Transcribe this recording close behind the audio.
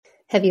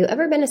Have you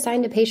ever been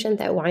assigned a patient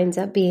that winds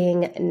up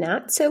being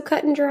not so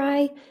cut and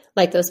dry?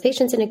 Like those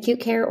patients in acute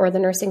care or the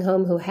nursing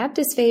home who have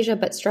dysphagia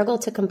but struggle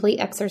to complete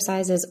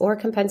exercises or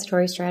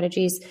compensatory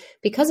strategies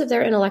because of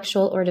their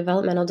intellectual or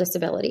developmental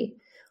disability.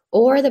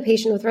 Or the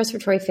patient with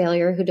respiratory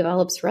failure who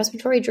develops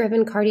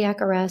respiratory-driven cardiac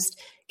arrest,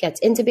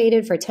 gets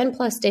intubated for 10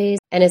 plus days,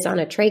 and is on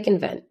a trach and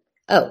vent.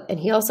 Oh,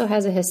 and he also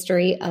has a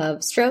history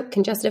of stroke,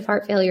 congestive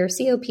heart failure,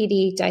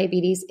 COPD,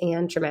 diabetes,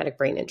 and traumatic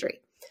brain injury.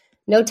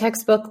 No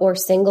textbook or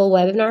single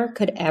webinar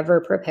could ever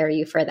prepare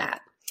you for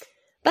that.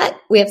 But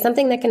we have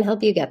something that can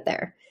help you get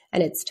there,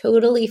 and it's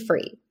totally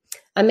free.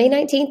 On May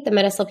 19th, the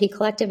MedSLP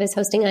Collective is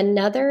hosting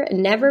another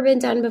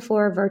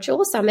never-been-done-before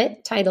virtual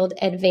summit titled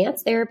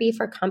Advanced Therapy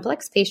for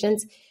Complex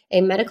Patients,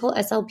 a Medical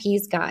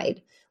SLP's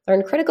Guide.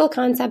 Learn critical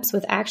concepts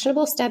with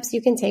actionable steps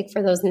you can take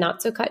for those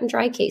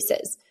not-so-cut-and-dry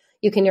cases.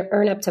 You can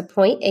earn up to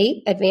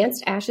 0.8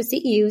 advanced ASHA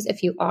CEUs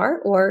if you are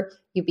or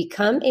you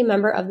become a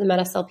member of the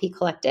MedSLP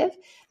Collective,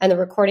 and the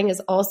recording is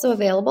also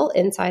available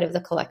inside of the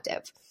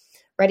collective.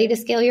 Ready to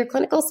scale your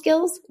clinical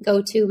skills?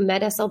 Go to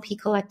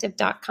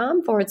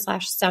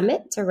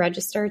medslpcollective.com/summit to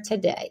register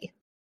today.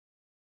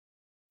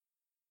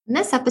 In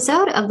this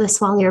episode of the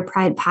Swallow Your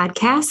Pride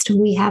podcast,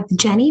 we have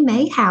Jenny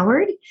May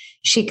Howard.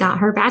 She got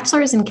her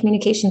bachelor's in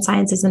communication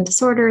sciences and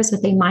disorders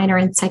with a minor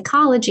in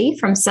psychology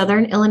from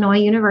Southern Illinois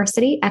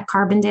University at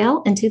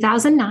Carbondale in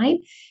 2009,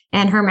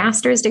 and her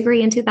master's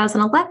degree in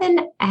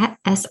 2011 at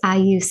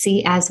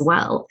SIUC as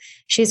well.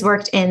 She's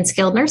worked in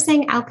skilled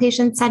nursing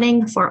outpatient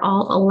setting for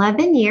all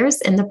 11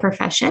 years in the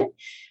profession.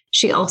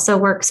 She also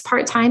works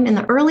part-time in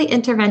the early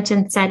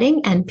intervention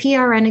setting and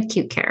PRN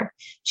acute care.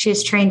 She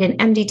is trained in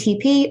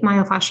MDTP,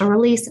 myofascial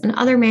release, and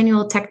other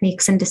manual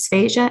techniques in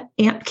dysphagia,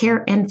 AMP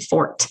care, and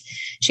FORT.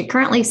 She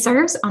currently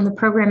serves on the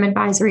program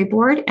advisory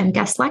board and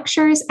guest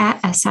lectures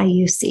at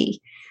SIUC.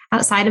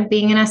 Outside of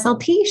being an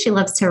SLP, she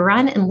loves to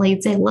run and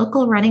leads a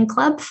local running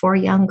club for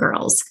young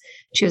girls.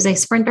 She was a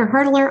sprinter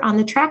hurdler on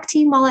the track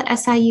team while at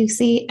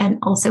SIUC and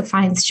also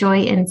finds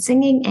joy in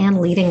singing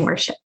and leading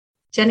worship.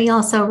 Jenny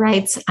also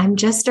writes, I'm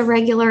just a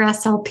regular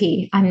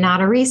SLP. I'm not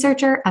a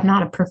researcher. I'm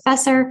not a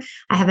professor.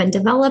 I haven't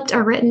developed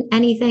or written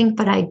anything,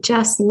 but I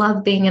just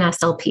love being an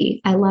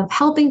SLP. I love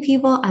helping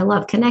people. I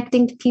love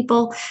connecting to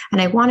people.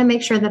 And I want to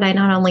make sure that I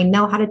not only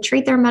know how to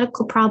treat their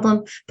medical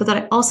problem, but that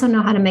I also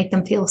know how to make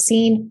them feel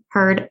seen,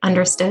 heard,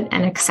 understood,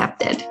 and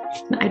accepted.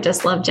 And I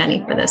just love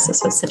Jenny for this.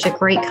 This was such a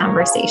great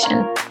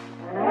conversation.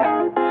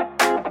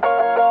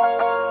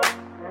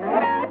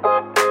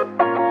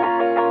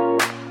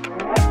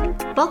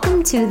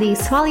 Welcome to the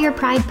Swallow Your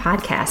Pride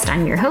podcast.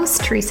 I'm your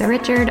host, Teresa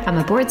Richard. I'm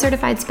a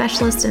board-certified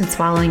specialist in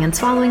swallowing and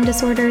swallowing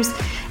disorders,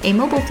 a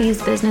mobile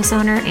fees business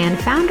owner, and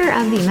founder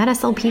of the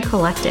MedSLP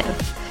Collective.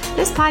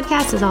 This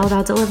podcast is all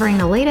about delivering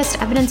the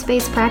latest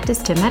evidence-based practice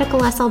to medical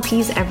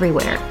SLPs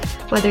everywhere.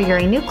 Whether you're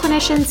a new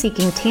clinician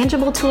seeking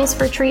tangible tools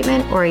for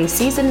treatment or a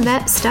seasoned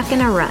vet stuck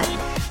in a rut,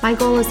 my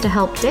goal is to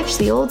help ditch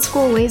the old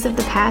school ways of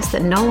the past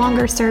that no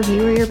longer serve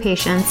you or your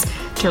patients,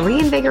 to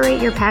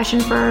reinvigorate your passion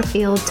for our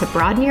field, to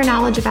broaden your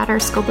knowledge about our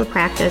scope of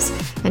practice,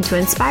 and to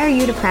inspire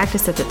you to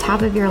practice at the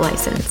top of your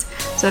license.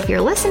 So if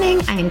you're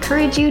listening, I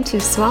encourage you to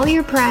swallow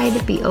your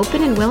pride, be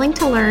open and willing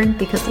to learn,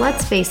 because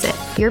let's face it,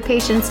 your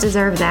patients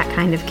deserve that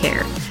kind of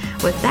care.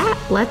 With that,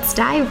 let's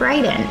dive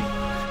right in.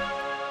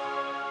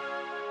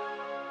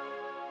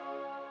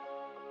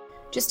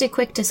 Just a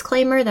quick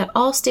disclaimer that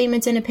all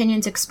statements and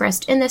opinions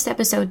expressed in this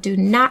episode do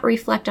not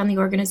reflect on the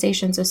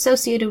organizations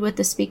associated with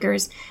the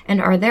speakers and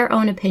are their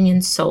own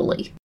opinions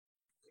solely.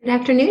 Good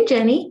afternoon,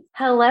 Jenny.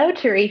 Hello,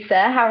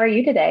 Teresa. How are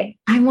you today?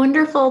 I'm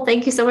wonderful.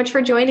 Thank you so much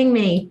for joining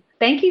me.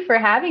 Thank you for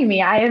having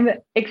me. I am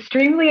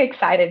extremely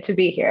excited to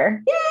be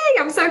here. Yay!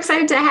 I'm so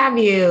excited to have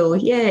you.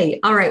 Yay.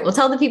 All right. Well,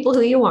 tell the people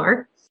who you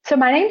are. So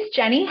my name is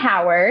Jenny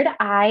Howard.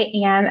 I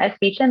am a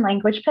speech and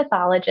language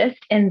pathologist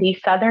in the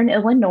Southern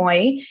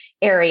Illinois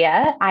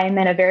area. I am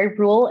in a very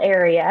rural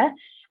area.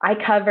 I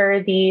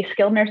cover the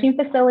skilled nursing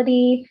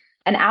facility,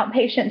 an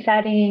outpatient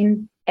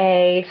setting,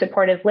 a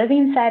supportive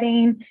living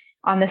setting.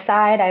 On the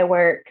side, I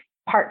work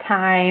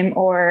part-time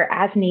or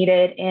as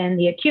needed in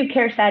the acute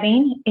care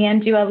setting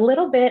and do a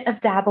little bit of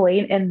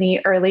dabbling in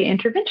the early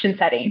intervention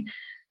setting.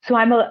 So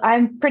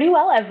I'm pretty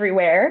well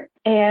everywhere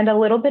and a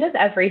little bit of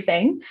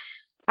everything.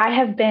 I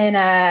have been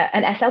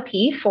an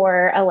SLP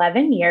for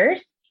 11 years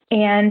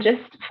and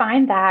just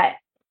find that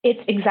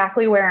it's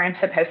exactly where I'm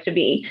supposed to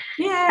be.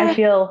 Yeah. I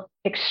feel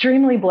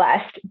extremely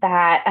blessed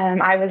that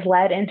I was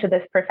led into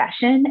this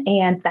profession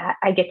and that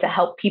I get to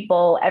help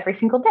people every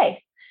single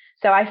day.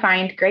 So I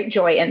find great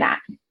joy in that.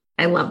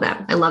 I love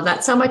that. I love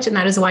that so much. And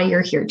that is why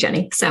you're here,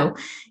 Jenny. So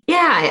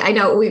yeah, I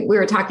know we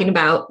were talking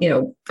about, we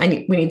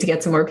need to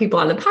get some more people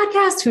on the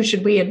podcast. Who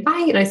should we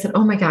invite? And I said,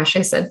 oh my gosh,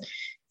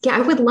 yeah,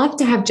 I would love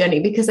to have Jenny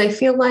because I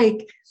feel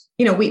like,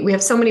 we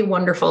have so many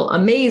wonderful,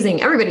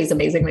 amazing, everybody's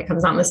amazing that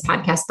comes on this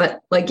podcast.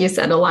 But like you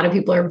said, a lot of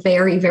people are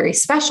very, very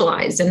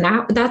specialized. And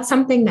that's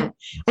something that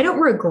I don't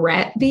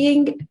regret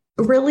being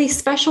really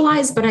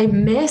specialized, but I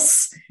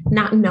miss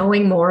not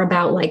knowing more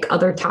about like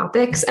other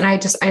topics. And I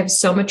have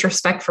so much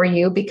respect for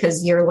you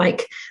because you're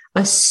like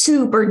a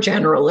super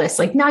generalist,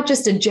 like not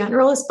just a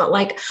generalist, but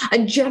like a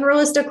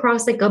generalist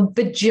across like a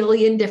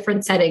bajillion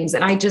different settings.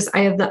 And I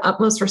have the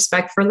utmost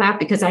respect for that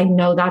because I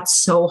know that's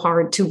so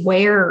hard to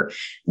wear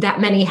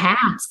that many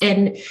hats.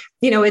 And,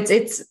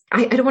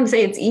 I don't want to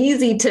say it's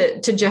easy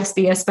to just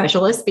be a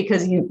specialist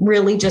because you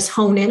really just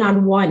hone in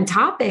on one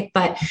topic.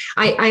 But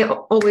I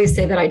always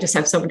say that I just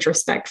have so much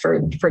respect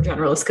for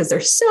generalists because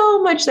there's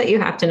so much that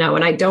you have to know.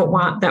 And I don't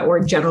want that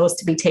word generalist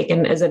to be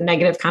taken as a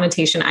negative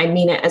connotation. I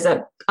mean it as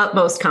a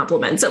utmost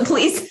compliment. So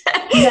please.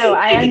 No,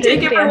 I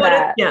understand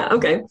that. Yeah.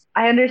 Okay.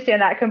 I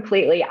understand that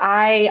completely.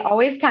 I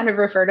always kind of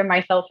refer to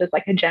myself as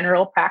like a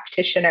general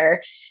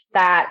practitioner,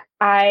 that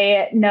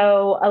I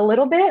know a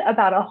little bit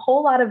about a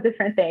whole lot of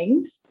different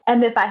things.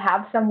 And if I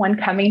have someone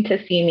coming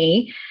to see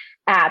me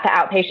at the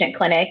outpatient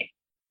clinic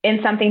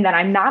in something that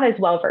I'm not as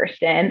well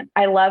versed in,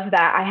 I love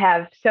that I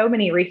have so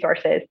many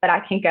resources that I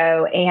can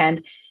go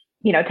and,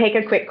 take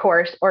a quick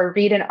course or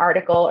read an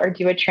article or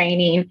do a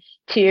training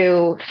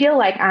to feel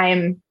like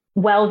I'm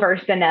well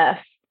versed enough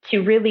to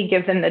really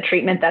give them the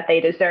treatment that they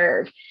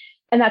deserve.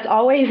 And that's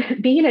always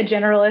being a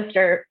generalist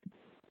or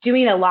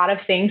doing a lot of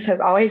things has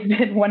always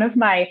been one of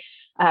my,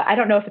 I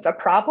don't know if it's a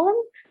problem,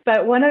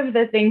 but one of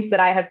the things that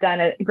I have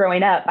done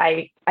growing up,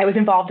 I was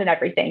involved in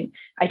everything.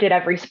 I did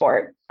every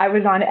sport. I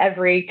was on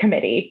every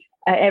committee,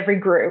 every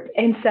group.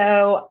 And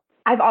so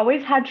I've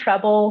always had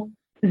trouble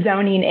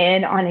zoning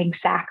in on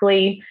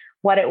exactly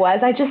what it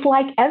was. I just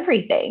like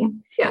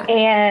everything. Yeah.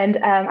 And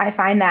I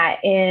find that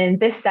in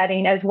this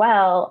setting as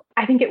well,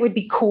 I think it would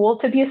be cool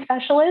to be a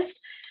specialist.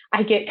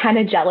 I get kind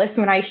of jealous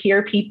when I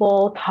hear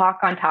people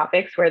talk on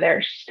topics where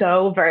they're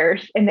so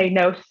versed and they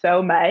know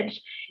so much.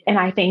 And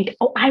I think,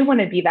 oh, I want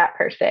to be that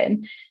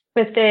person.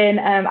 But then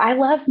I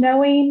love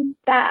knowing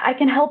that I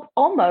can help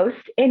almost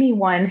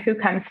anyone who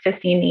comes to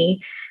see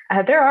me.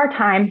 There are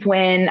times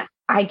when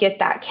I get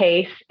that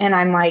case and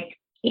I'm like,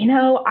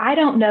 I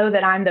don't know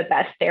that I'm the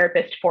best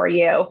therapist for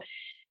you.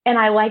 And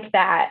I like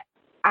that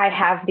I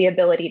have the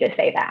ability to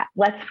say that.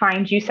 Let's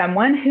find you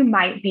someone who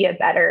might be a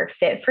better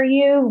fit for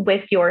you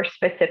with your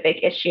specific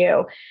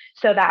issue.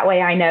 So that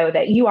way I know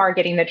that you are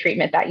getting the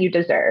treatment that you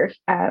deserve.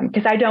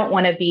 Because I don't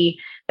want to be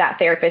that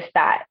therapist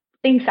that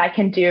thinks I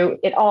can do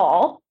it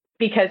all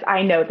because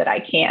I know that I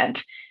can't.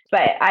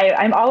 But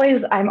I'm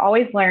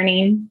always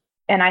learning.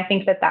 And I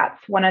think that that's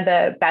one of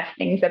the best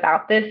things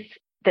about this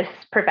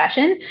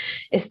profession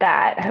is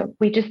that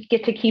we just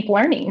get to keep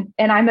learning.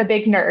 And I'm a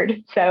big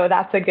nerd, so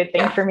that's a good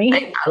thing for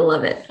me. I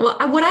love it. Well,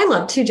 what I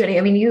love too, Jenny,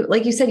 I mean, you,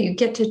 like you said, you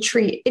get to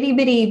treat itty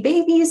bitty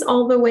babies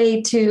all the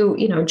way to,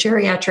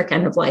 geriatric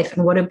end of life.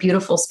 And what a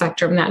beautiful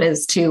spectrum that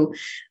is to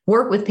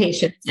work with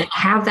patients and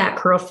have that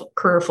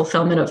career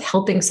fulfillment of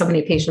helping so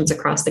many patients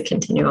across the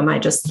continuum.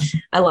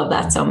 I love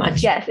that so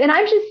much. Yes. And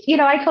I'm just,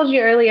 I told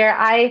you earlier,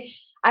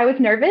 I was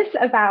nervous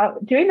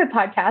about doing the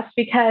podcast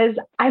because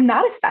I'm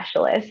not a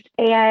specialist.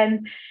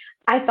 And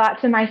I thought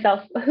to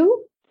myself,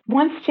 who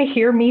wants to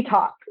hear me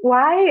talk?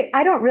 Why?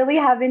 I don't really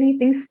have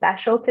anything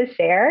special to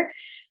share,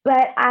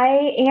 but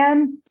I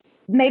am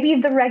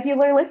maybe the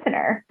regular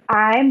listener.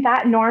 I'm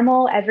that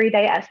normal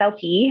everyday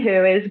SLP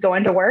who is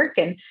going to work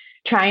and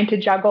trying to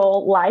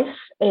juggle life.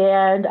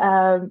 And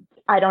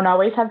I don't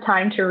always have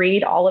time to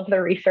read all of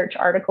the research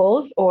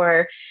articles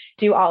or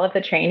do all of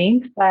the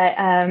trainings, but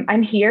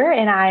I'm here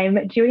and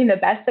I'm doing the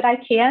best that I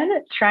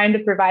can, trying to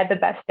provide the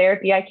best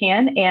therapy I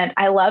can. And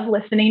I love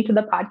listening to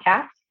the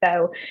podcast.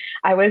 So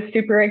I was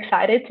super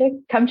excited to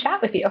come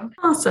chat with you.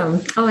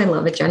 Awesome. Oh, I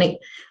love it, Jenny.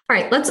 All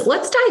right, let's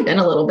dive in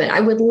a little bit.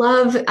 I would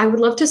love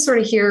to sort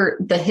of hear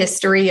the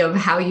history of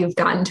how you've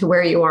gotten to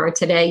where you are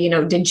today.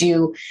 Did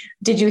you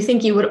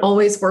think you would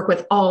always work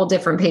with all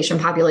different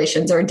patient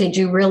populations, or did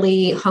you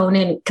really hone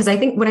in? Because I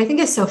think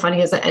is so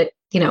funny is that,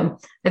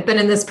 I've been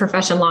in this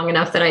profession long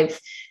enough that I've,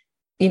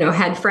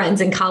 had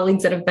friends and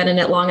colleagues that have been in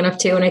it long enough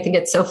too. And I think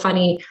it's so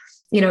funny,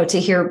 to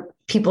hear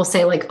people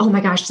say like, oh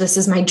my gosh, this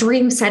is my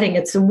dream setting.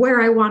 It's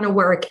where I want to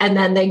work. And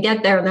then they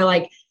get there and they're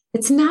like,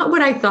 it's not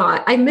what I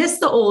thought. I miss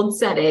the old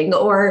setting.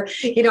 Or,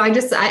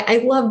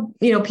 I love,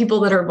 people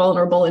that are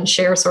vulnerable and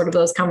share sort of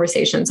those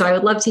conversations. So I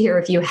would love to hear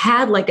if you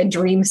had like a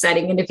dream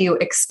setting and if you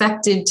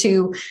expected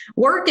to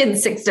work in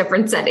 6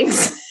 different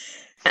settings.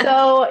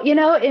 So,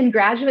 in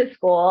graduate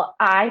school,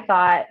 I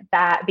thought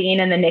that being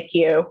in the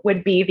NICU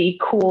would be the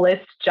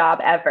coolest job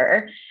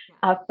ever.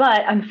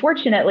 But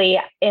unfortunately,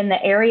 in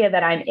the area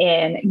that I'm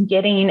in,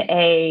 getting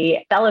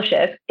a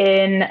fellowship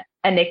in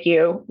a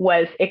NICU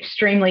was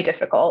extremely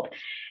difficult.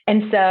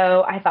 And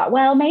so I thought,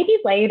 well, maybe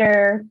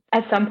later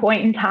at some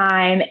point in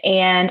time.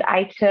 And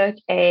I took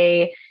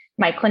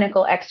my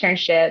clinical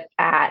externship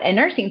at a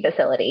nursing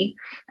facility.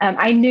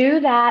 I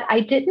knew that I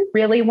didn't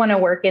really want to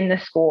work in the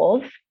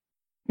schools.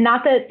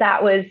 Not that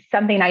that was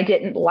something I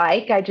didn't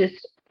like. I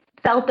just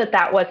felt that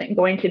that wasn't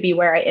going to be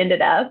where I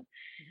ended up.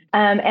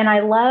 And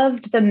I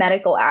loved the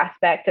medical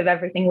aspect of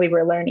everything we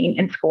were learning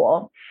in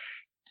school.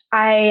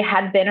 I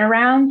had been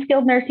around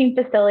skilled nursing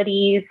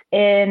facilities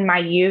in my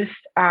youth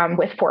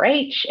with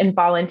 4-H and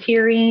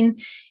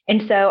volunteering.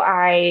 And so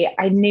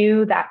I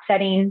knew that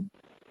setting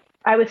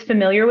I was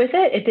familiar with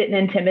it. It didn't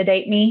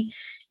intimidate me.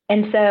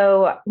 And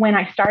so when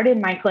I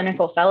started my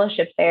clinical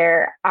fellowship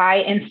there, I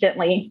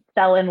instantly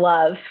fell in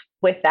love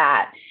with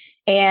that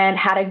and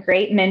had a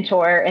great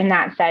mentor in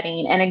that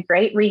setting and a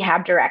great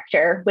rehab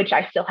director, which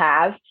I still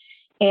have.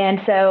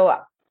 And so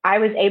I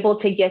was able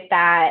to get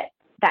that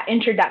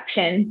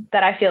introduction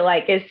that I feel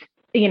like is,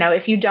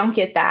 if you don't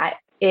get that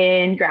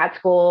in grad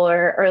school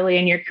or early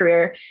in your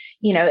career,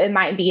 it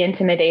might be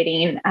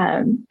intimidating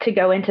to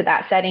go into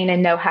that setting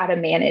and know how to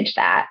manage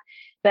that.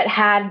 But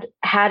had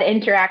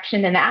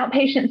interaction in the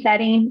outpatient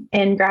setting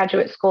in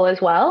graduate school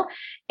as well.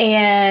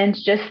 And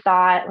just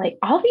thought, like,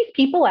 all these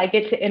people I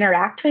get to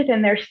interact with,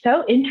 and they're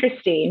so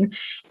interesting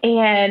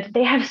and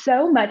they have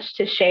so much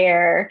to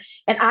share.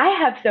 And I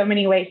have so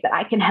many ways that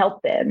I can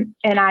help them.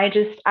 And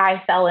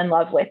I fell in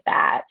love with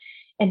that.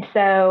 And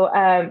so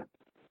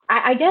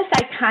I guess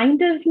I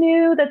kind of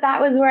knew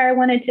that was where I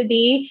wanted to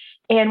be.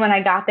 And when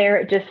I got there,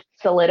 it just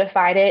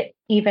solidified it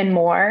even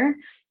more.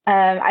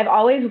 I've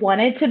always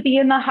wanted to be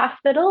in the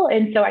hospital.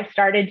 And so I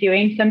started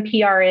doing some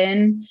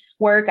PRN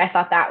work. I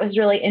thought that was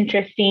really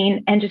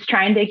interesting and just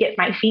trying to get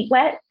my feet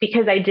wet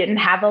because I didn't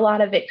have a lot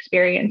of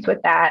experience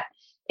with that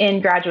in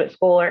graduate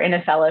school or in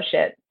a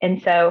fellowship.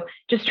 And so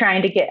just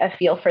trying to get a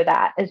feel for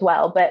that as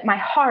well. But my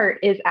heart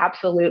is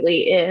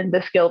absolutely in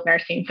the skilled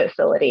nursing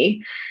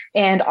facility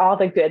and all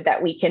the good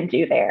that we can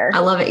do there. I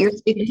love it. You're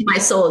speaking to my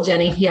soul,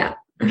 Jenny. Yeah.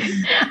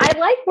 I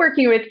like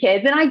working with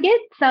kids, and I get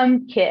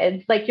some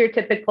kids, like your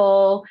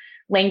typical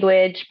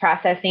language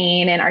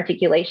processing and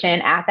articulation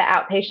at the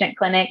outpatient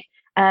clinic.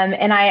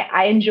 And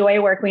I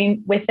enjoy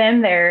working with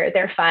them.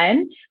 They're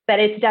fun, but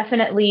it's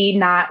definitely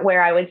not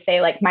where I would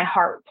say like my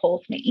heart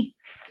pulls me.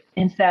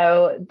 And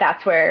so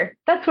that's where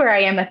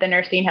I am at the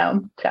nursing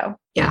home. So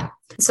yeah.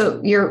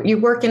 So you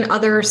work in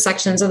other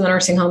sections of the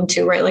nursing home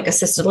too, right? Like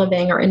assisted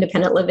living or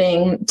independent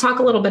living. Talk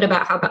a little bit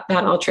about how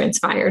that all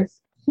transpired.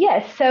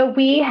 Yes. So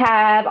we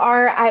have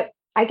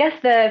I guess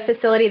the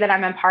facility that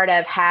I'm a part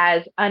of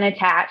has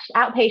unattached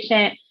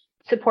outpatient,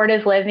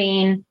 supportive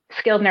living,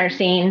 skilled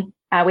nursing.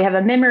 We have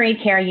a memory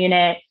care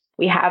unit.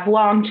 We have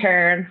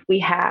long-term. We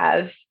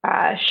have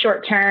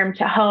short-term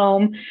to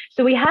home.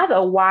 So we have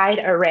a wide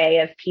array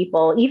of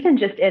people, even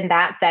just in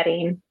that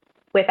setting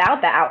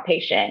without the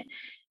outpatient.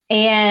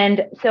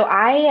 And so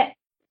I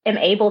am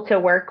able to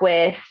work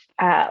with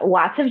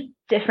lots of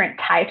different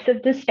types of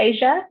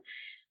dysphagia,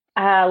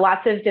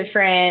 lots of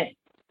different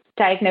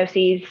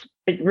diagnoses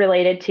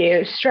related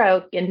to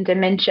stroke and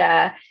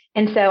dementia.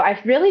 And so I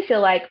really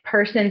feel like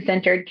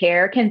person-centered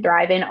care can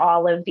thrive in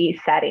all of these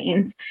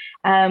settings.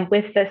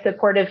 With the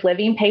supportive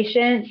living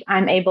patients,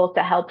 I'm able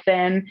to help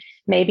them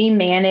maybe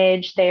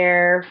manage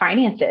their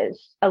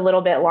finances a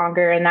little bit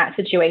longer in that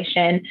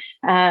situation.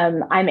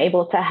 I'm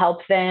able to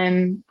help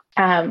them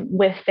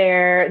with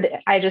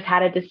I just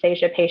had a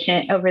dysphagia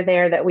patient over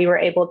there that we were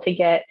able to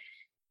get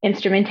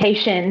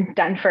instrumentation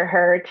done for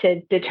her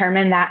to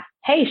determine that,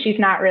 hey, she's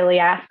not really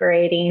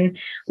aspirating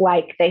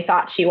like they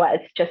thought she was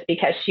just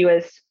because she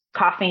was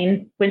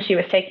coughing when she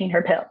was taking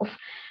her pills.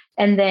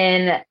 And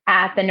then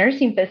at the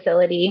nursing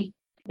facility,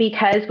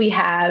 because we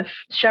have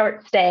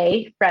short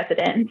stay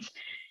residents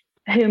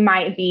who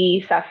might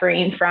be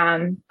suffering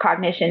from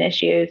cognition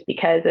issues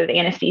because of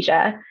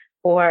anesthesia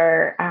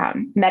or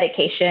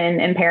medication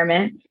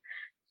impairments,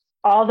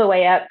 all the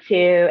way up to,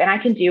 and I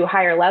can do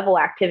higher level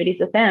activities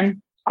with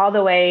them, all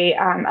the way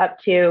up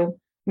to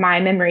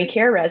my memory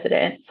care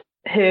residents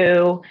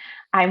who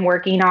I'm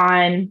working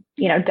on,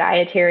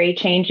 dietary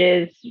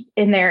changes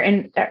in there,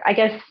 and I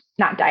guess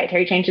not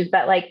dietary changes,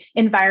 but like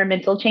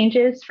environmental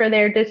changes for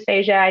their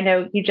dysphagia. I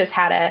know you just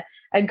had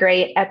a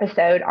great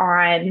episode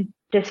on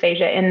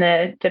dysphagia in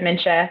the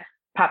dementia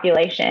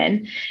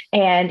population,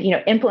 and,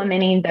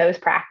 implementing those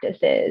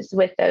practices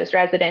with those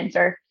residents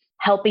or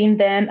helping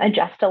them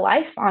adjust to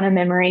life on a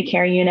memory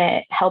care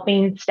unit,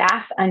 helping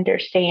staff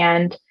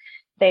understand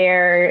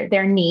their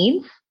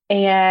needs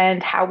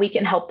and how we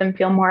can help them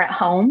feel more at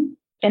home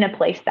in a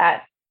place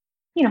that,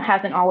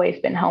 hasn't always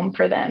been home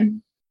for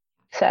them.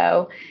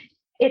 So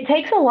it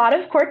takes a lot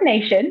of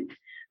coordination.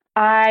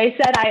 I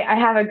said I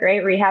have a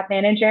great rehab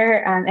manager,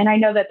 and I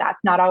know that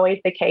that's not always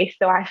the case.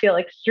 So I feel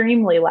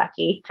extremely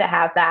lucky to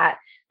have that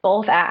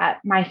both at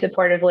my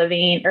supportive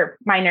living or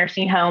my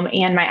nursing home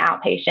and my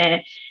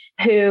outpatient,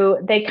 who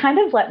they kind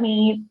of let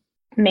me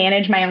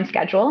manage my own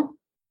schedule,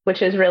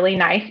 which is really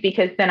nice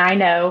because then I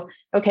know,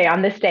 okay,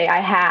 on this day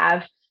I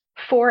have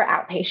 4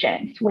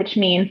 outpatients, which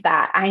means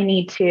that I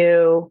need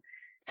to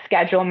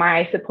schedule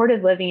my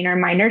supportive living or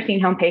my nursing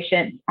home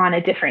patients on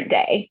a different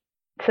day.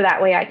 So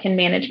that way I can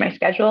manage my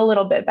schedule a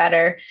little bit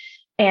better.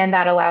 And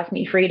that allows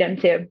me freedom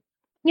to,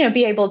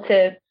 be able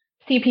to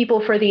see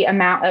people for the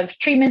amount of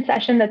treatment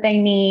session that they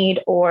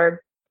need,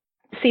 or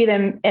see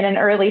them in an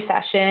early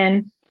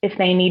session if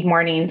they need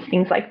mornings,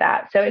 things like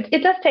that. So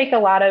it does take a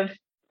lot of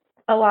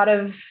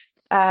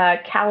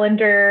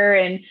calendar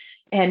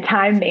and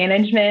time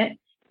management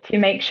to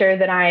make sure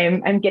that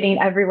I'm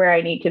getting everywhere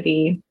I need to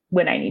be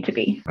when I need to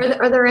be.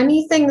 Are there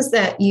any things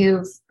that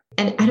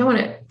and I don't want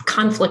to,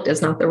 conflict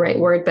is not the right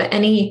word, but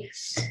any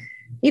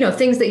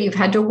things that you've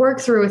had to work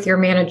through with your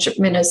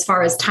management as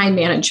far as time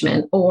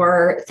management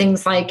or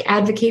things like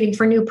advocating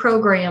for new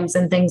programs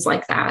and things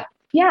like that?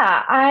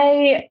 Yeah,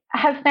 I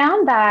have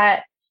found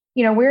that,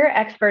 we're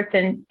experts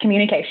in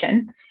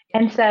communication.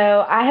 And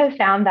so I have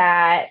found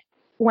that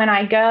when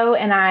I go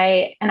and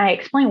I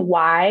explain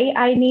why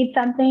I need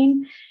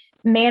something,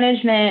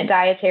 management,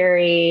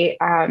 dietary,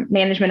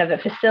 management of a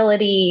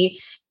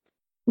facility,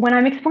 when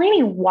I'm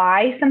explaining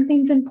why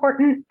something's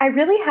important, I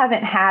really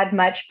haven't had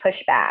much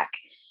pushback.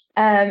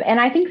 And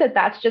I think that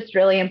that's just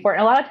really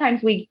important. A lot of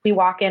times we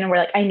walk in and we're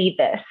like, I need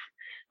this,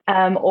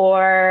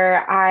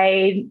 or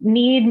I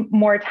need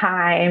more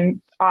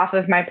time off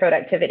of my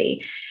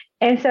productivity.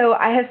 And so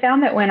I have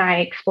found that when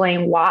I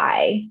explain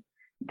why,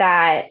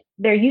 that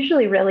they're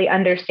usually really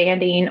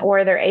understanding,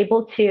 or they're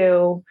able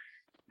to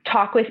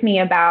talk with me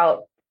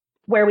about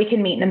where we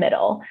can meet in the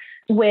middle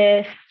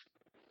with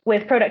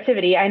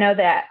productivity. I know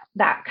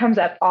that comes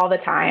up all the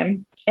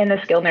time in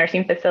the skilled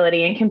nursing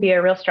facility and can be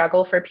a real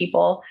struggle for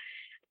people.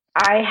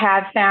 I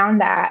have found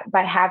that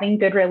by having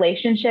good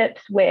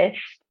relationships with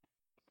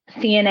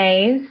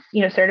CNAs,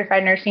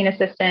 certified nursing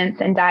assistants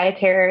and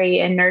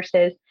dietary and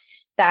nurses,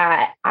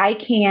 that I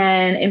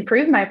can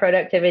improve my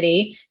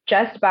productivity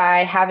just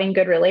by having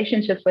good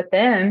relationships with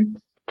them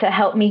to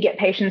help me get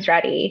patients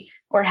ready,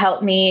 or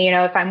help me,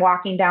 if I'm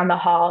walking down the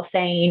hall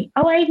saying,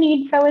 oh, I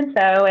need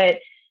so-and-so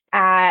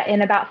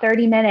in about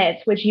 30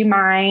 minutes, would you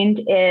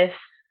mind if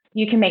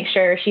you can make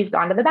sure she's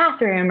gone to the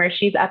bathroom or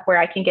she's up where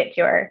I can get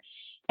to her?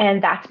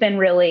 And that's been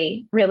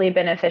really, really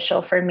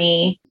beneficial for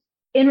me.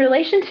 In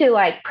relation to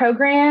like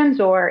programs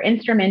or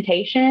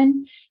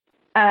instrumentation,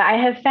 I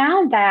have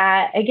found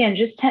that, again,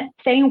 just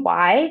saying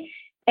why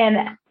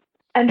and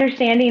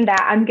understanding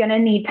that I'm going to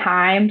need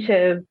time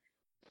to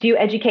do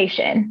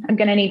education. I'm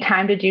going to need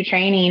time to do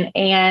training.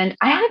 And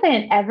I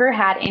haven't ever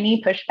had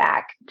any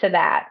pushback to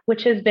that,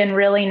 which has been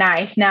really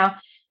nice. Now,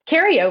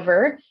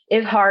 carryover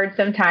is hard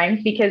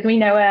sometimes because we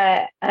know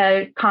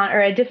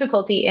a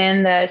difficulty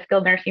in the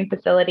skilled nursing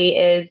facility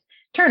is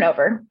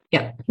turnover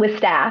with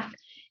staff.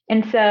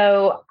 And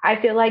so I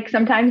feel like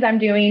sometimes I'm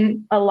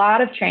doing a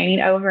lot of training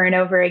over and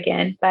over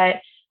again,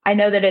 but I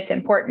know that it's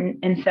important.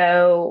 And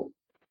so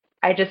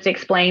I just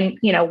explain,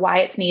 why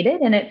it's needed.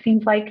 And it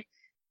seems like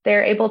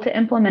they're able to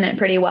implement it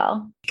pretty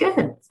well.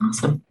 Good.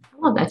 Awesome. I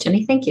love that,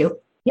 Jenny. Thank you.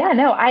 Yeah,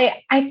 no,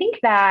 I think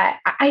that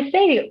I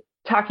say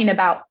talking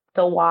about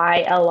the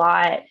why a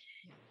lot.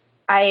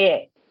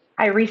 I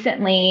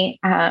recently,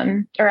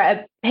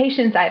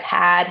 patients I've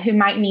had who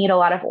might need a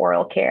lot of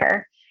oral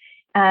care.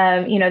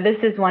 This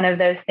is one of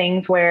those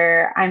things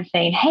where I'm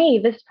saying, hey,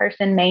 this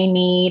person may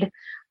need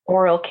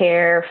oral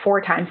care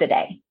 4 times a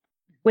day,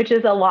 which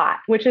is a lot,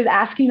 which is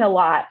asking a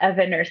lot of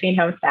a nursing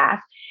home staff.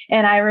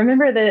 And I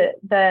remember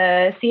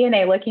the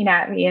CNA looking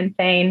at me and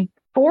saying,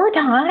 4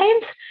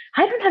 times?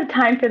 I don't have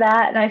time for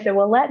that. And I said,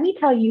 well, let me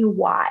tell you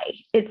why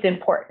it's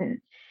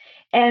important.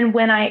 And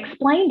when I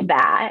explained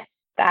that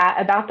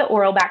about the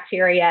oral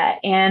bacteria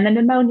and the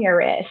pneumonia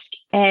risk,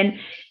 and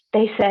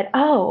they said,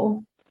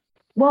 oh,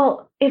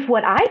 well, if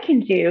what I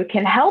can do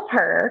can help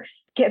her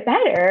get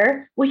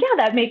better, well, yeah,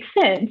 that makes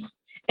sense.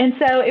 And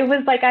so it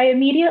was like I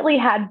immediately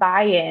had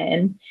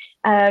buy-in.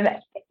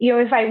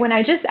 When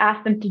I just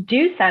asked them to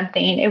do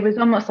something, it was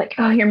almost like,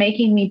 oh, you're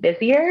making me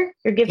busier.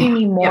 You're giving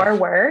me more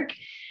work.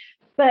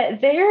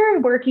 But they're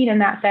working in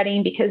that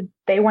setting because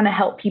they want to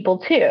help people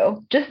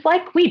too, just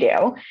like we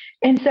do.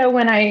 And so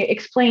when I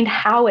explained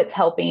how it's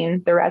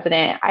helping the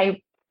resident,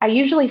 I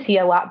usually see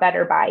a lot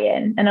better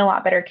buy-in and a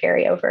lot better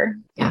carryover.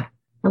 Yeah.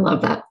 I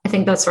love that. I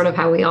think that's sort of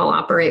how we all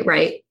operate,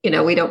 right?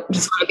 We don't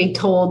just want to be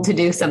told to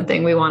do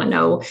something. We want to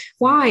know,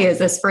 why is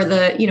this for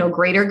the,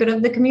 greater good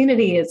of the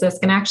community? Is this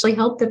going to actually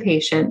help the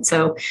patient?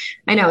 So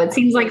I know it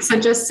seems like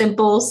such a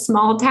simple,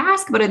 small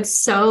task, but it's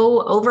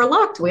so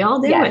overlooked. We all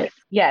do it.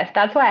 Yes.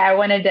 That's why I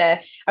wanted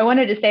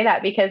to say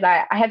that, because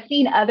I have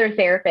seen other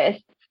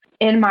therapists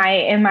in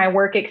my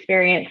work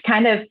experience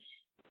kind of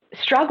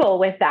struggle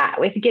with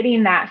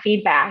getting that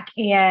feedback.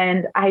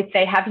 And I'd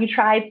say, have you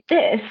tried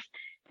this?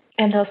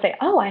 And they'll say,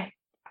 oh,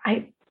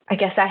 I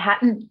guess I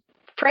hadn't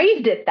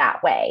phrased it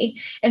that way.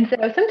 And so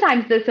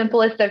sometimes the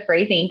simplest of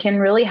phrasing can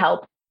really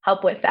help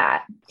with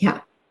that.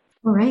 Yeah.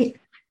 All right.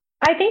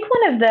 I think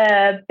one of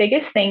the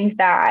biggest things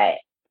that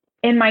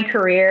in my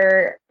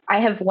career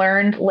I have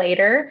learned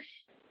later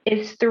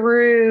is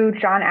through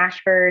John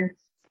Ashford's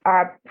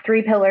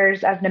 3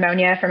 Pillars of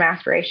Pneumonia from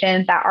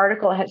Aspiration. That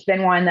article has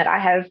been one that I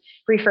have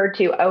referred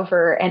to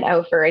over and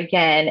over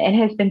again, and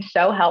has been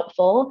so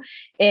helpful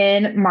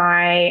in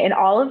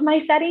all of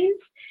my settings,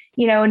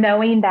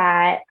 knowing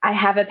that I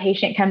have a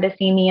patient come to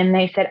see me and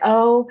they said,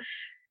 oh,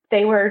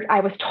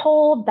 I was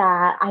told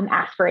that I'm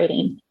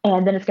aspirating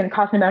and then it's going to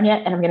cause pneumonia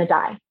and I'm going to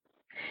die.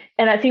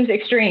 And that seems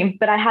extreme,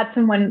 but I had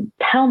someone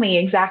tell me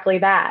exactly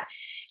that.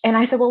 And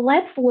I said, well,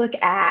 let's look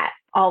at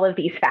all of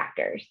these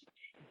factors.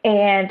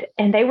 And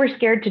they were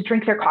scared to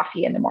drink their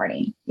coffee in the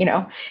morning,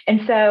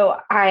 And so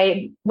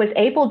I was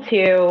able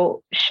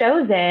to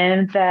show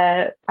them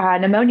the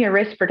pneumonia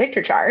risk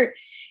predictor chart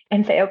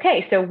and say,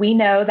 okay, so we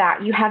know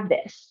that you have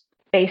this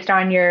based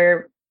on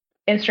your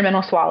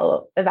instrumental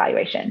swallow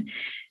evaluation.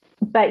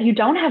 But you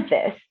don't have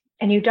this,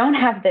 and you don't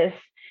have this,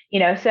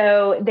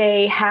 so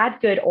they had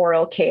good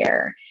oral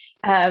care.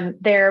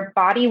 Their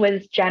body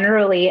was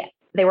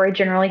they were a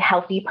generally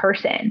healthy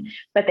person,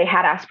 but they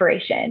had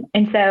aspiration.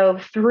 And so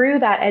through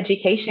that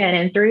education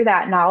and through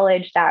that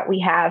knowledge that we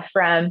have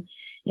from,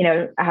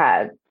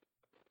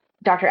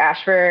 Dr.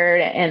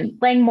 Ashford and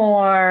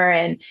Langmore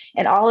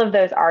and all of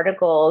those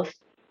articles,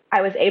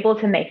 I was able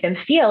to make them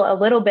feel a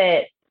little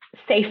bit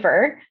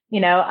safer,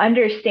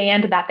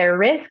 understand that their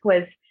risk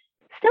was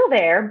still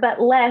there,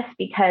 but less,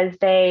 because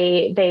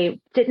they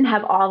didn't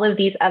have all of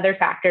these other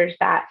factors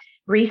that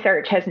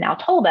research has now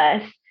told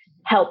us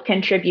help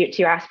contribute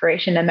to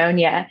aspiration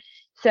pneumonia.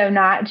 So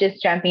not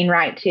just jumping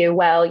right to,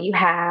 well, you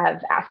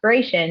have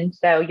aspiration,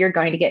 so you're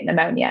going to get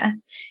pneumonia.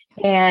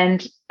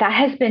 And that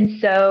has been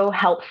so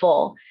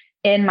helpful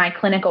in my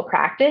clinical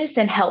practice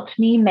and helped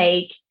me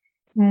make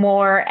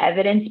more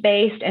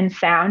evidence-based and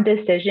sound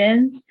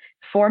decisions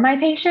for my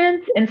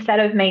patients, instead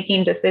of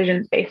making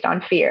decisions based on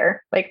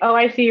fear. Like, oh,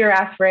 I see you're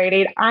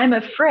aspirating, I'm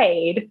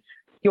afraid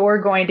you're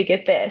going to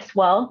get this.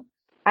 Well,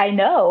 I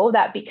know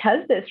that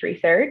because this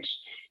research,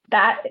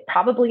 that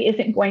probably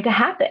isn't going to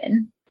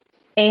happen.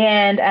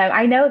 And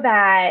I know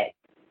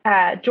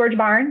that George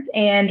Barnes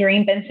and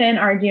Doreen Benson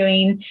are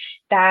doing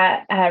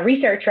that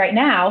research right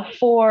now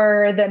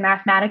for the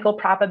mathematical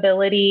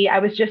probability. I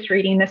was just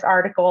reading this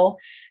article.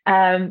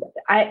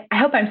 I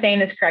hope I'm saying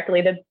this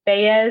correctly, the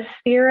Bayes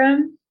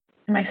theorem.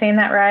 Am I saying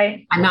that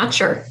right? I'm not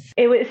sure.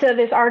 So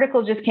this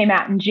article just came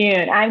out in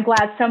June. I'm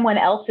glad someone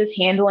else is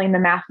handling the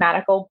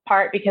mathematical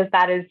part, because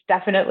that is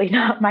definitely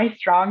not my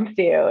strong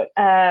suit.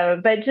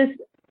 But just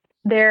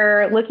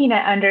they're looking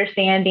at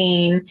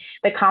understanding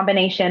the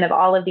combination of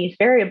all of these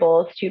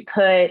variables to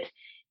put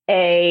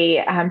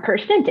a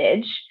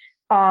percentage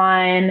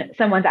on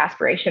someone's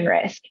aspiration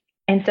risk.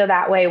 And so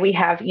that way we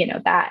have,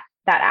 that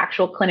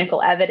actual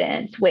clinical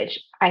evidence, which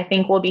I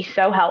think will be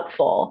so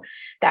helpful,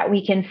 that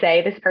we can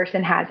say this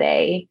person has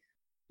a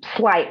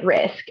slight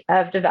risk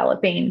of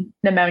developing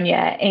pneumonia,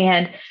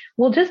 and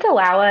will just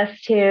allow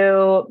us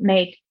to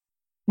make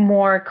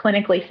more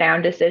clinically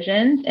sound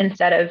decisions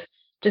instead of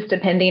just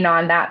depending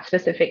on that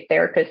specific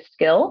therapist's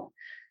skill,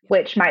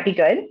 which might be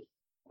good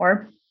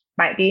or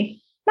might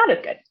be not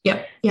as good.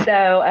 Yeah.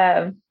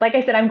 So, like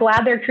I said, I'm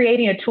glad they're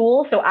creating a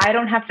tool so I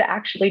don't have to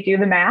actually do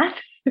the math.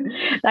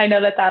 I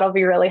know that that'll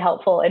be really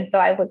helpful. And so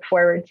I look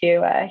forward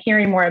to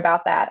hearing more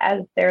about that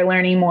as they're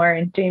learning more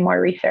and doing more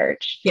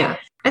research. Yeah.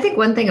 I think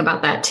one thing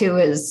about that too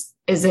is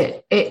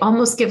it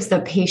almost gives the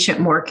patient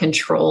more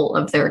control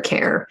of their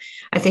care.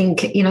 I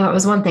think, that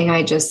was one thing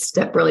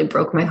that really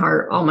broke my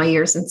heart all my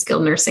years in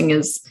skilled nursing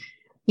is,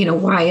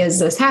 why is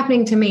this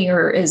happening to me?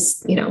 Or is,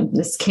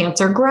 this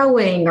cancer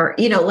growing? Or,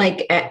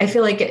 I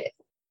feel like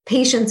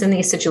patients in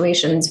these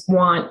situations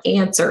want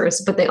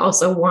answers, but they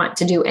also want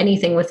to do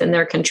anything within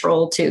their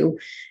control to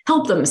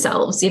help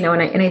themselves,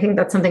 and I think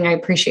that's something I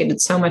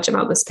appreciated so much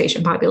about this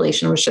patient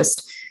population, was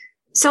just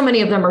so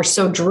many of them are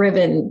so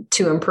driven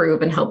to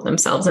improve and help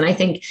themselves. And I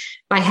think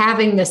by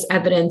having this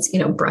evidence,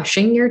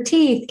 brushing your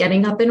teeth,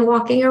 getting up and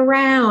walking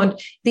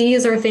around,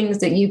 these are things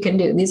that you can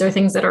do. These are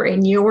things that are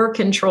in your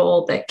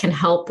control that can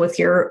help with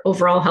your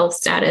overall health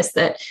status,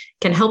 that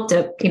can help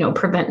to,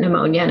 prevent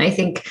pneumonia. And I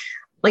think,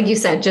 like you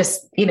said,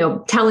 just,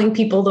 telling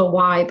people the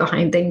why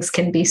behind things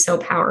can be so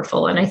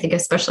powerful. And I think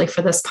especially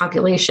for this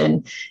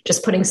population,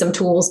 just putting some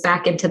tools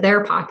back into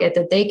their pocket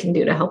that they can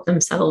do to help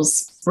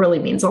themselves really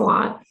means a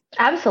lot.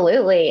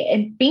 Absolutely.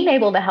 And being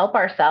able to help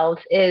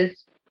ourselves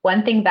is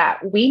one thing that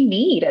we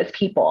need as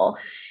people.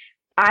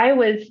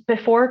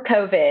 Before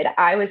COVID,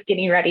 I was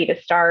getting ready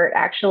to start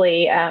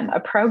actually a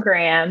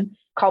program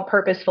called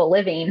Purposeful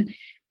Living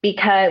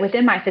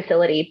within my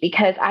facility,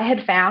 because I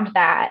had found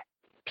that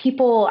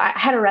I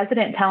had a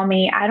resident tell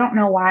me, I don't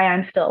know why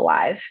I'm still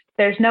alive.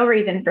 There's no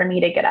reason for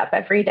me to get up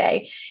every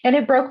day. And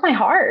it broke my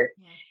heart.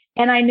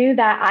 Yeah. And I knew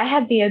that I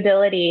had the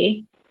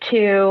ability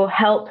to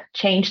help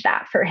change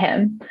that for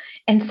him.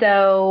 And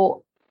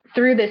so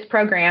through this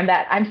program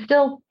that I'm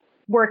still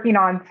working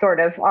on sort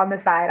of on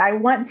the side, I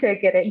want to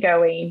get it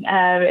going.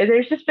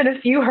 There's just been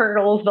a few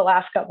hurdles the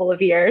last couple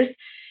of years,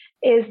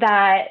 is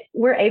that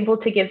we're able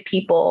to give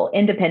people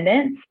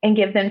independence and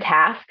give them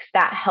tasks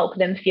that help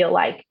them feel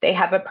like they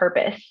have a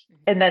purpose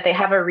and that they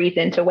have a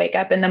reason to wake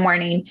up in the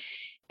morning.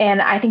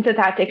 And I think that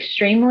that's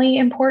extremely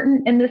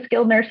important in the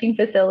skilled nursing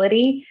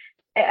facility.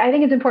 I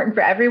think it's important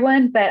for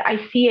everyone, but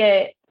I see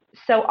it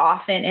so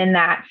often in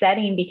that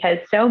setting because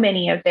so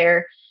many of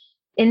their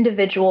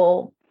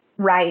individual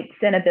rights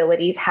and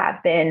abilities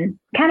have been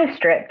kind of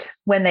stripped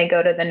when they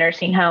go to the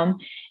nursing home.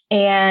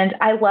 And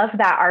I love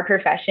that our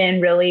profession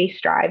really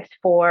strives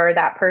for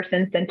that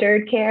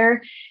person-centered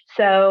care.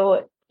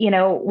 So,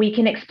 we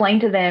can explain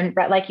to them,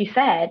 like you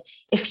said,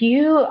 if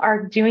you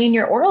are doing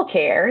your oral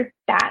care,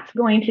 that's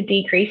going to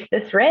decrease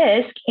this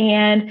risk.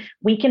 And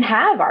we can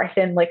have our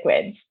thin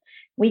liquids.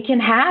 We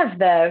can have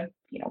the,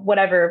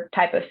 whatever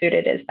type of food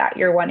it is that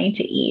you're wanting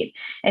to eat,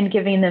 and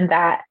giving them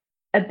that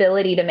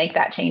ability to make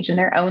that change in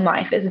their own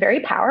life is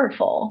very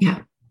powerful. Yeah.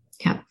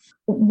 Yeah.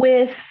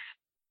 With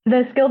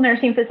the skilled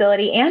nursing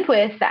facility and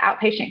with the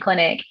outpatient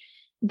clinic,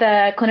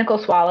 the clinical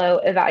swallow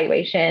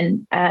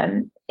evaluation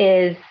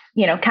is,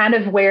 kind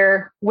of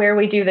where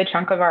we do the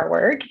chunk of our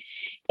work.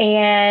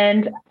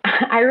 And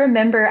I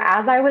remember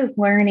as I was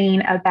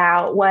learning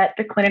about what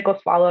the clinical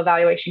swallow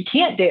evaluation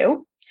can't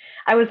do,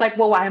 I was like,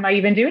 well, why am I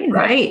even doing this?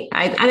 Right.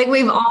 I think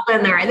we've all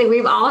been there. I think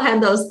we've all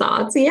had those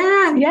thoughts.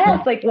 Yeah.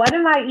 Yes. Like, what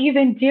am I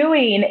even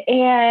doing?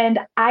 And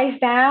I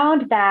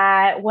found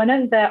that one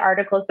of the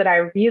articles that I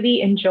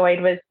really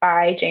enjoyed was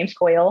by James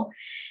Coyle.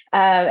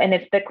 And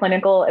it's the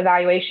clinical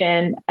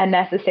evaluation, a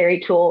necessary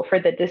tool for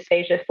the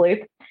dysphagia sloop.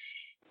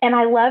 And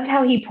I loved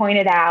how he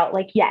pointed out,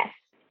 like, yes,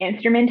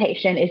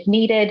 instrumentation is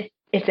needed.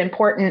 It's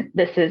important.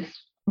 This is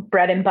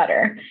bread and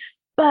butter.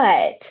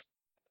 But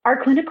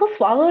our clinical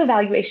swallow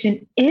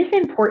evaluation is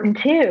important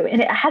too.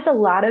 And it has a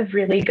lot of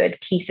really good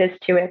pieces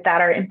to it that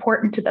are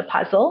important to the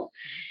puzzle.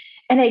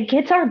 And it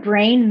gets our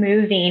brain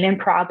moving and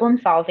problem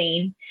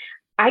solving.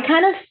 I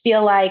kind of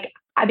feel like,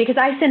 because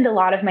I send a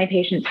lot of my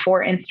patients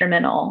for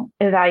instrumental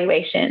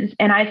evaluations,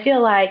 and I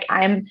feel like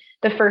I'm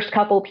the first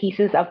couple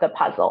pieces of the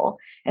puzzle.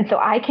 And so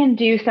I can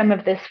do some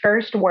of this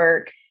first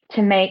work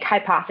to make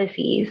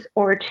hypotheses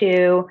or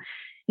to,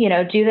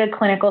 do the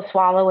clinical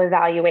swallow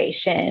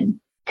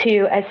evaluation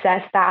to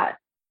assess that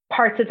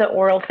parts of the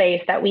oral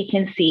phase that we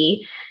can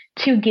see,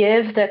 to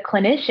give the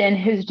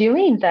clinician who's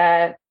doing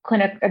the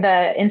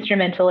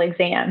instrumental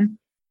exam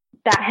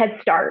that head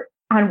start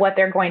on what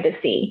they're going to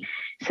see.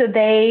 So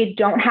they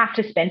don't have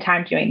to spend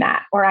time doing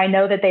that, or I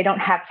know that they don't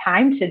have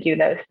time to do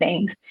those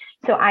things.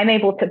 So I'm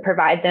able to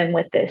provide them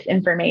with this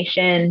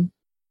information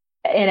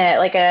in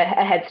a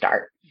head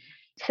start.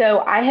 So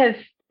I have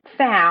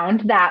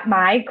found that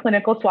my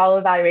clinical swallow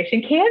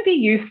evaluation can be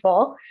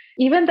useful.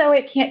 Even though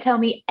it can't tell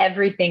me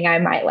everything I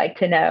might like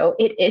to know,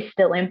 it is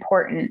still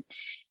important.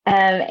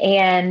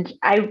 And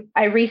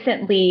I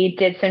recently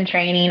did some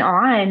training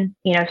on,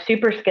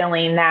 super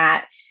skilling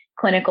that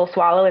clinical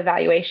swallow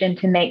evaluation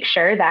to make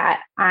sure that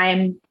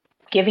I'm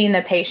giving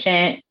the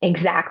patient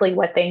exactly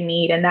what they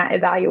need in that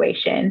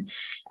evaluation,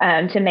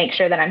 to make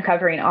sure that I'm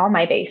covering all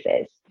my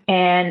bases,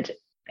 and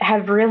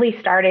have really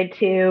started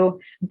to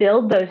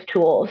build those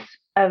tools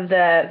of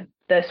the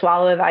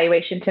swallow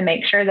evaluation to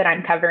make sure that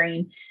I'm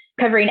covering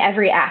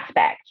every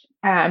aspect,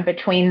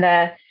 between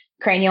the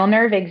cranial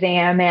nerve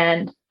exam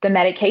and the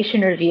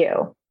medication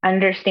review,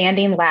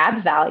 understanding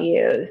lab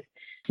values,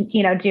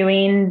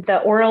 doing the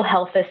oral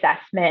health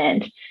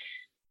assessment.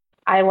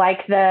 I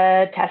like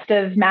the test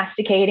of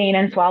masticating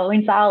and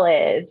swallowing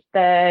solids,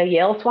 the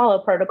Yale Swallow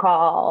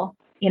Protocol.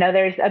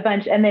 There's a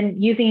bunch, and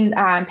then using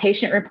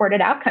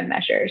patient-reported outcome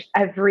measures.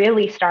 I've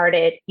really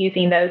started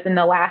using those in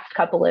the last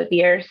couple of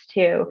years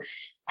to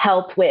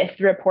help with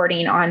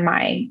reporting on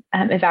my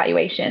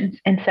evaluations.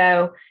 And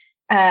so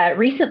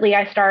recently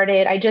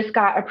I just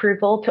got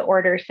approval to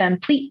order some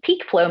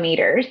peak flow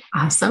meters.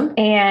 Awesome.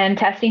 And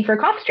testing for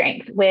cough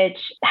strength, which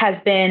has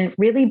been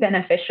really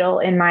beneficial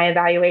in my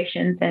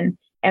evaluations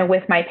and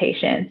with my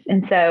patients.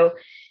 And so,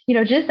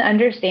 just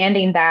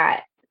understanding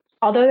that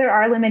although there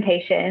are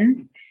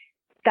limitations,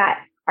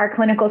 that our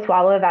clinical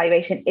swallow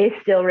evaluation is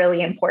still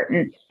really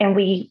important, and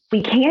we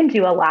can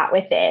do a lot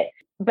with it.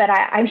 But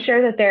I'm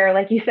sure that there,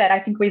 like you said, I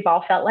think we've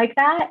all felt like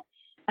that.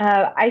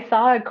 I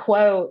saw a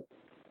quote,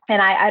 and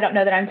I don't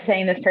know that I'm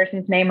saying this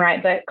person's name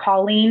right, but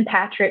Colleen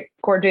Patrick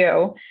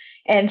Gordeau.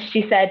 And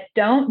she said,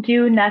 don't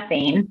do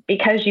nothing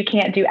because you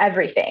can't do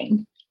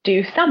everything.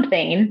 Do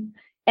something,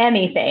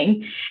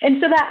 anything. And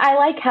so that I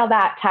like how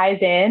that ties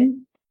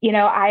in.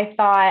 I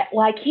thought,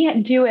 well, I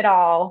can't do it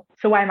all,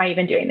 so why am I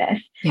even doing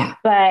this? Yeah.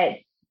 But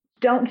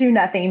don't do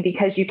nothing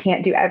because you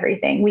can't do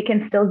everything. We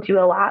can still do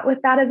a lot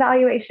with that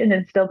evaluation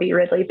and still be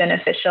really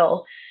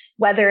beneficial,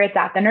 whether it's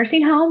at the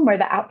nursing home or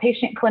the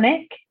outpatient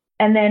clinic,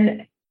 and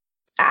then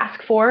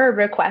ask for or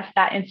request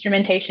that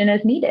instrumentation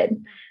as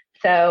needed.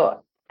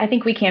 So I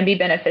think we can be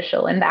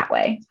beneficial in that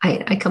way.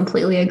 I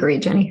completely agree,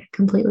 Jenny.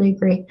 Completely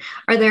agree.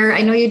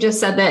 I know you just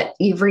said that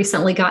you've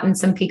recently gotten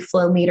some peak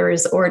flow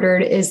meters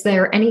ordered. Is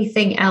there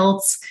anything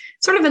else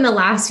sort of in the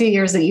last few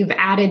years that you've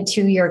added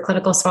to your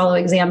clinical swallow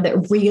exam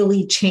that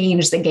really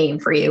changed the game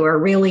for you, or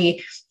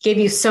really gave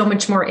you so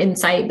much more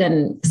insight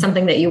than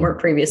something that you weren't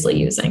previously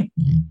using?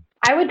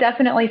 I would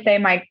definitely say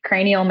my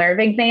cranial nerve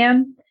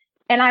exam.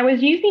 And I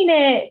was using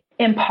it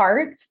in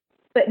parts,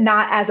 but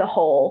not as a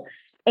whole.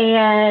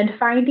 And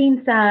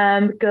finding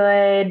some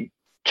good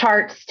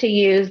charts to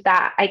use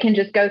that I can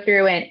just go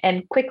through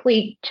and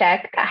quickly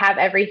check, have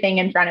everything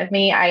in front of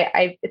me.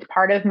 It's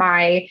part of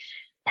my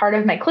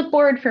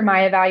clipboard for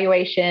my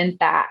evaluations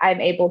that I'm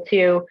able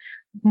to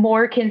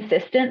more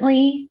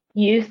consistently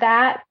use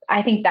that.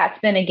 I think that's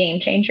been a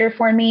game changer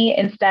for me,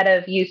 instead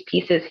of use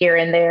pieces here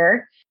and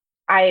there.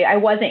 I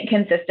wasn't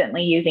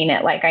consistently using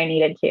it like I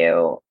needed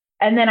to.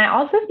 And then I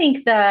also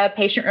think the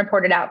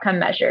patient-reported outcome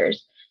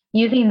measures,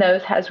 using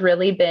those has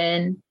really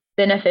been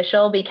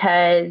beneficial,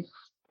 because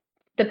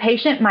the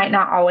patient might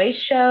not always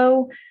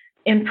show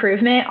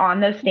improvement on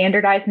those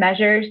standardized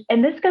measures.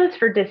 And this goes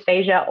for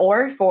dysphagia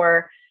or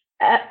for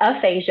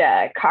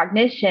aphasia,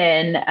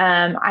 cognition.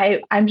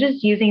 I'm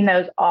just using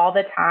those all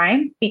the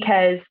time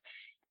because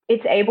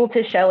it's able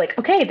to show like,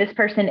 okay, this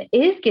person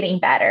is getting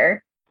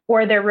better,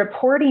 or they're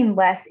reporting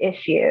less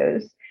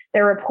issues.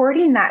 They're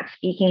reporting that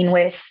speaking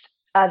with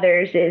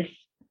others is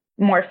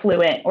more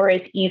fluent or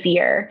is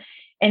easier.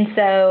 And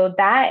so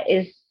that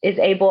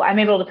I'm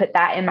able to put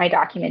that in my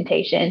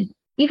documentation,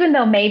 even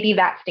though maybe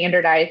that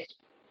standardized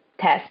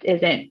test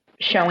isn't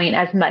showing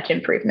as much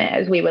improvement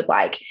as we would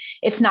like.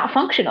 It's not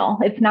functional.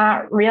 It's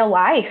not real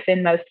life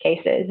in most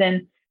cases.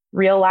 And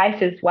real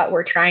life is what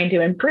we're trying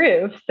to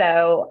improve.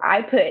 So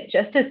I put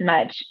just as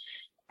much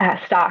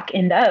stock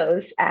in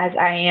those as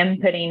I am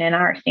putting in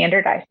our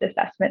standardized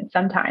assessments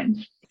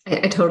sometimes.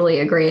 I totally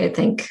agree. I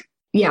think,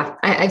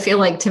 I feel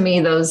like to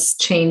me, those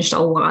changed a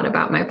lot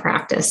about my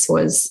practice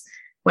was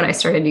when I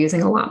started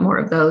using a lot more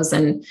of those,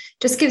 and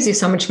just gives you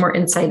so much more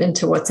insight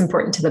into what's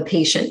important to the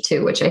patient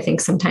too, which I think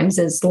sometimes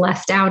is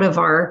left out of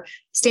our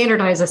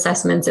standardized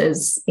assessments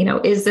is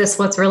this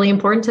what's really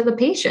important to the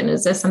patient?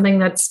 Is this something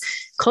that's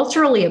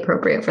culturally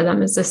appropriate for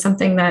them? Is this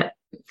something that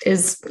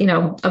is,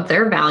 of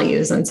their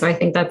values? And so I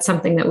think that's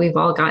something that we've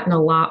all gotten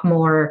a lot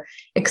more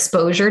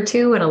exposure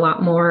to, and a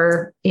lot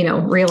more,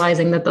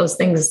 realizing that those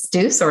things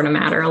do sort of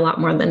matter a lot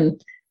more than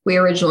we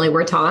originally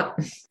were taught.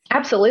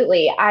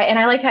 Absolutely.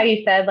 I like how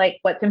you said, like,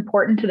 what's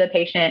important to the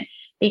patient,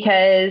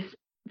 because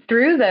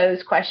through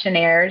those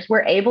questionnaires,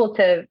 we're able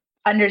to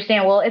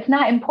understand, well, it's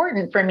not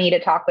important for me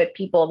to talk with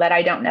people that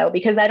I don't know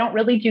because I don't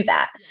really do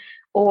that.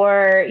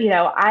 Or,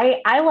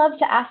 I love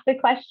to ask the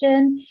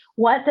question,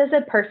 what does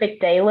a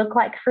perfect day look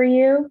like for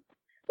you?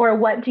 Or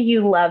what do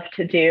you love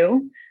to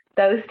do?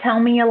 Those tell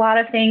me a lot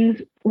of things.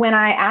 When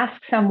I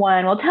ask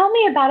someone, well, tell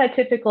me about a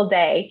typical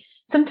day,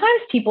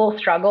 sometimes people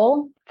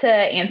struggle to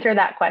answer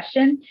that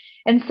question.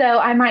 And so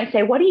I might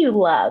say, what do you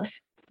love?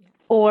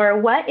 Or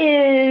what do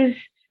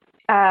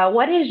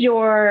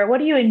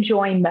you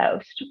enjoy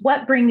most?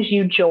 What brings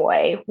you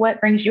joy? What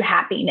brings you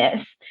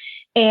happiness?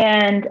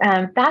 And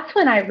that's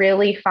when I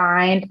really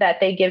find that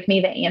they give me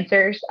the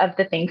answers of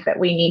the things that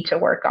we need to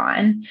work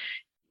on.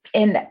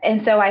 And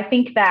so I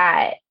think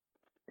that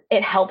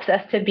it helps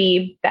us to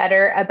be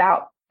better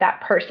about that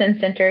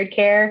person-centered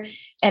care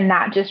and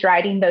not just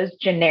writing those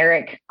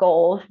generic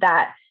goals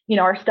that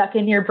are stuck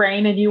in your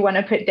brain and you want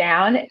to put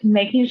down,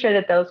 making sure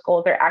that those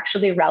goals are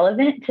actually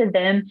relevant to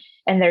them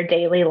and their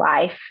daily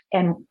life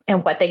and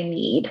what they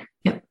need.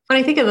 Yeah. When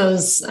I think of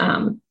those,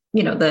 the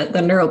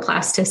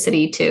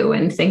neuroplasticity too,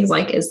 and things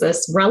like, is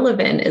this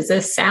relevant? Is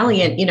this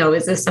salient?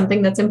 Is this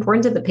something that's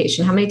important to the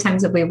patient? How many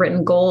times have we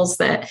written goals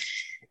that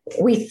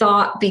we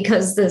thought,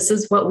 because this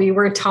is what we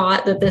were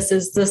taught, that this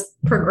is this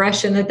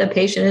progression that the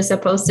patient is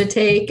supposed to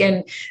take.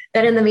 And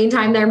then in the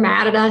meantime, they're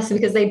mad at us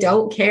because they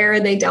don't care.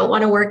 They don't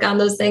want to work on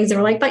those things. And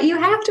we're like, but you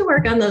have to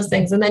work on those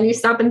things. And then you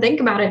stop and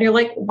think about it. And you're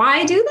like,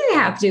 why do they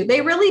have to?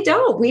 They really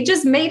don't. We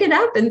just made it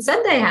up and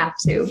said they have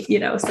to,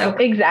 so.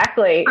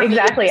 Exactly.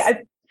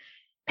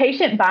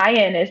 Patient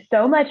buy-in is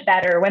so much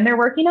better when they're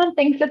working on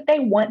things that they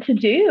want to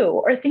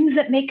do or things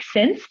that make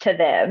sense to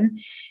them.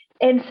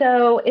 And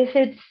so if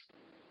it's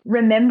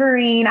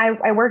remembering,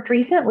 I worked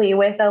recently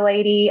with a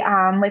lady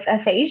with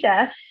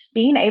aphasia,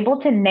 being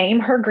able to name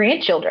her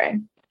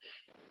grandchildren,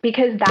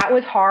 because that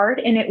was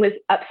hard and it was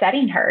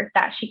upsetting her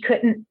that she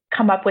couldn't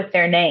come up with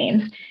their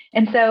names.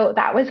 And so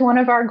that was one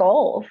of our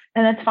goals,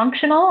 and it's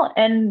functional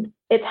and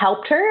it's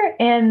helped her.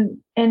 And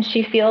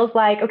she feels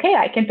like, okay,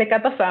 I can pick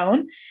up a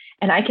phone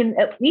and I can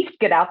at least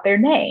get out their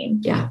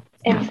name. Yeah.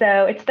 And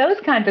so it's those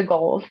kinds of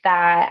goals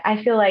that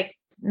I feel like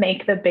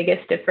make the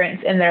biggest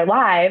difference in their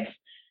lives,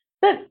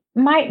 but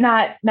might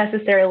not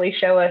necessarily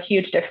show a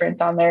huge difference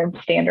on their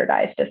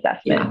standardized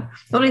assessment. Yeah.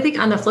 But I think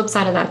on the flip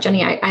side of that,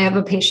 Jenny, I have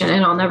a patient,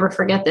 and I'll never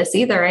forget this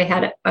either. I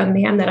had a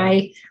man that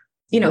I,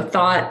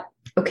 thought,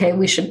 okay,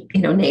 we should,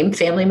 name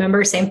family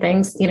members, same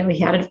things. He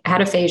had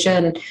aphasia,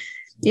 and,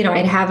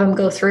 I'd have him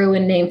go through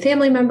and name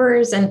family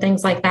members and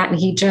things like that. And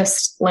he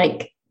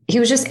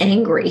was just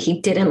angry.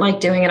 He didn't like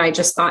doing it. I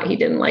just thought he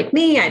didn't like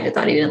me. I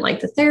thought he didn't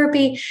like the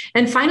therapy.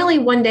 And finally,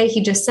 one day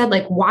he just said,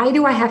 like, why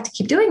do I have to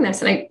keep doing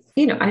this? And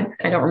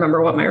I don't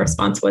remember what my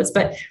response was,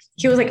 but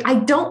he was like, I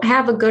don't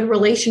have a good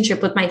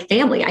relationship with my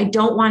family. I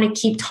don't want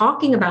to keep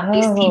talking about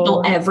these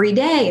people every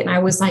day. And I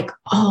was like,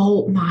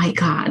 oh my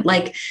God.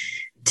 Like,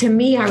 to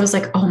me, I was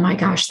like, oh my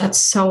gosh, that's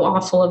so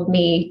awful of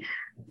me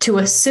to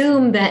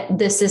assume that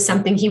this is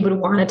something he would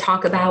want to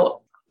talk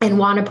about and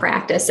want to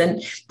practice.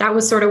 And that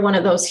was sort of one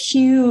of those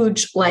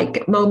huge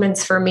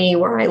moments for me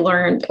where I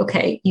learned,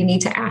 okay, you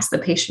need to ask the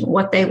patient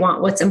what they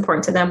want, what's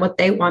important to them, what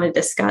they want to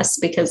discuss,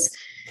 because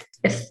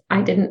if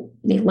I didn't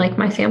like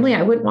my family,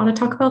 I wouldn't want to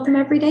talk about them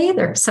every day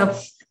either. So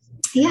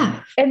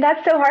yeah. And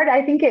that's so hard.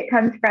 I think it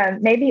comes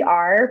from maybe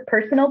our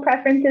personal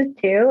preferences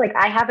too. Like,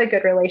 I have a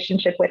good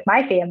relationship with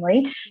my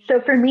family.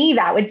 So for me,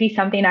 that would be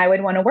something I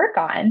would want to work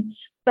on.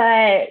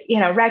 But,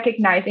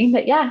 recognizing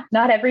that,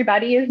 not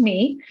everybody is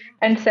me.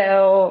 And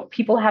so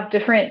people have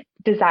different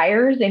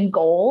desires and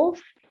goals.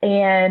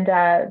 And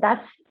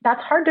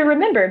that's hard to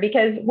remember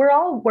because we're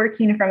all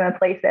working from a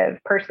place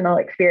of personal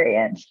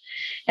experience.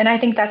 And I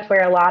think that's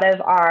where a lot of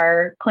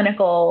our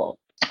clinical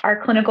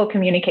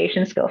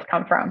communication skills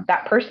come from,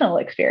 that personal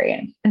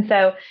experience. And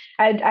so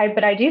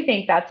but I do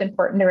think that's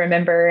important to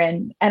remember.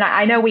 And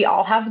I know we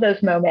all have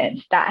those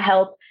moments that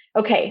help.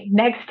 Okay,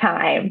 next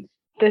time,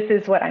 this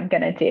is what I'm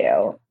going to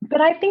do.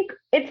 But I think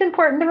it's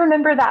important to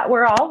remember that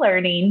we're all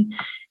learning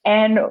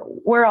and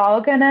we're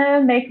all going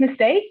to make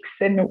mistakes,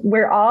 and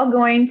we're all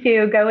going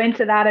to go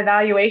into that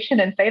evaluation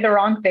and say the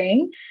wrong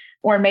thing,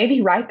 or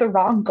maybe write the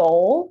wrong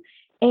goal.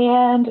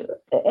 And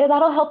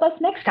that'll help us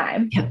next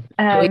time. Yep.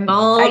 We've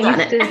all done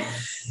it.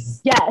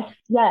 Yes.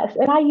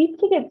 And I used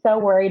to get so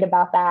worried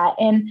about that.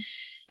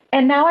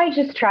 And now I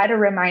just try to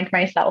remind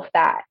myself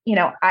that,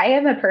 I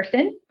am a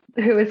person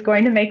who is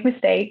going to make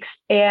mistakes,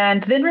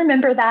 and then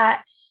remember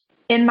that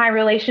in my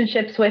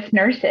relationships with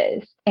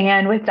nurses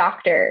and with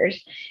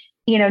doctors,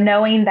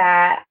 knowing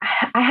that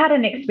I had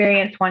an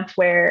experience once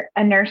where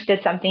a nurse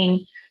did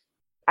something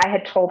I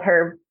had told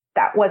her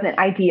that wasn't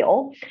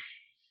ideal.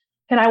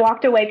 And I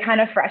walked away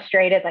kind of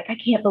frustrated, like, I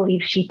can't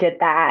believe she did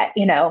that,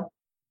 And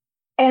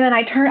then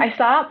I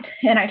stopped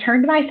and I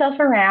turned myself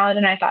around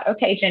and I thought,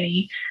 okay,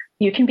 Jenny,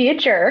 you can be a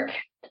jerk,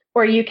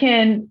 or you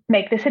can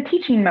make this a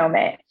teaching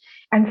moment.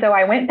 And so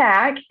I went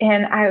back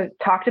and I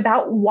talked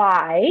about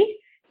why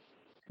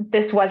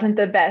this wasn't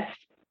the best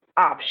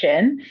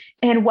option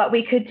and what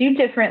we could do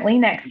differently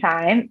next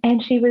time.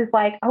 And she was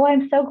like, oh,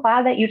 I'm so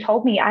glad that you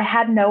told me. I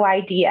had no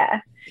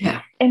idea.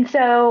 Yeah. And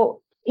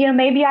so,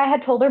 maybe I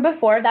had told her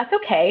before. That's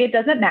okay. It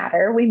doesn't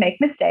matter. We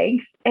make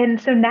mistakes. And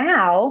so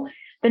now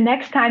the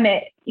next time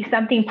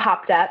something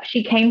popped up,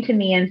 she came to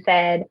me and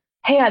said,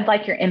 hey, I'd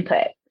like your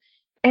input.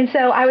 And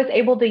so I was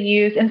able to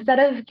use, instead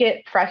of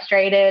get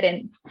frustrated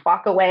and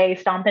walk away,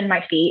 stomping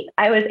my feet,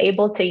 I was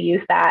able to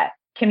use that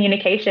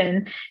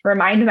communication,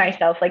 remind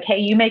myself like, hey,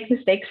 you make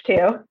mistakes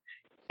too.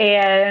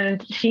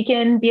 And she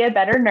can be a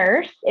better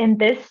nurse in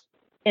this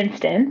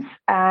instance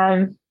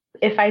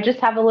if I just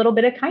have a little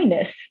bit of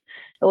kindness,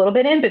 a little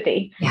bit of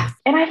empathy. Yeah.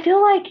 And I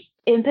feel like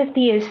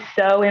empathy is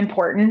so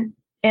important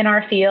in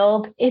our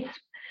field. It's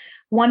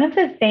one of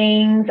the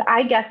things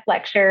I guest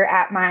lecture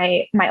at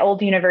my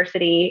old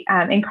university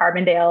in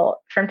Carbondale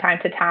from time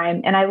to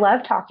time. And I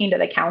love talking to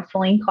the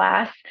counseling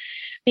class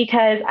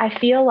because I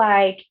feel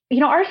like,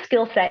 our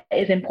skill set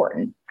is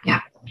important. Yeah.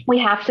 We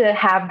have to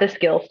have the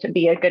skills to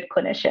be a good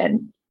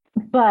clinician.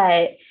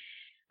 But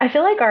I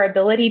feel like our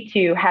ability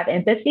to have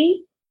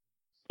empathy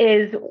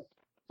is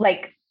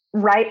like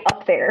right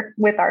up there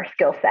with our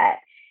skill set.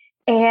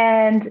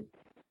 And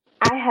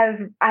I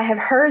have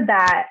heard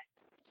that,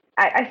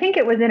 I think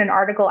it was in an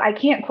article, I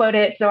can't quote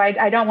it, so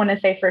I don't want to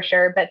say for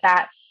sure, but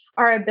that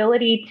our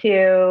ability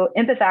to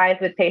empathize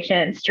with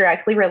patients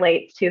directly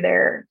relates to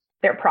their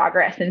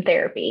progress in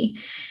therapy.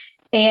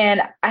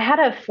 And I had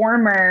a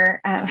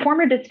former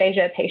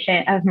dysphagia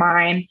patient of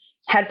mine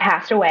had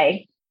passed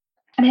away,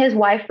 and his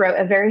wife wrote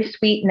a very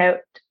sweet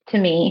note to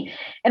me.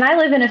 And I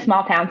live in a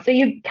small town, so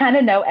you kind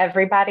of know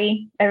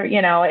everybody.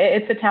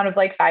 It's a town of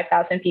like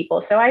 5,000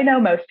 people, so I know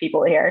most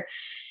people here.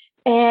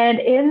 And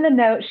in the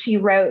note, she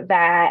wrote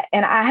that,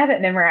 and I have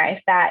it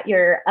memorized, that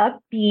your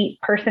upbeat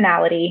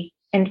personality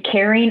and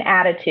caring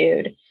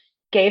attitude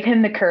gave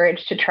him the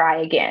courage to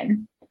try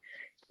again.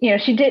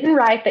 She didn't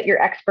write that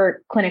your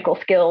expert clinical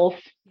skills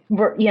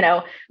were,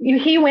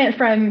 he went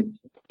from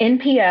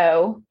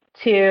NPO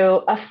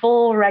to a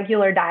full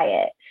regular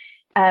diet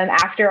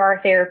after our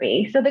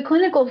therapy. So the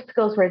clinical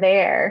skills were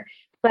there,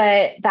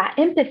 but that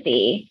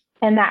empathy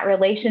and that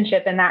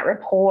relationship and that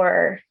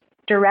rapport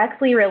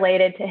directly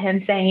related to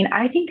him saying,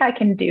 I think I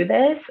can do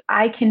this.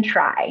 I can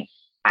try.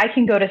 I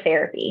can go to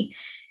therapy.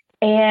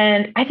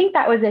 And I think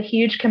that was a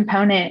huge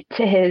component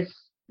to his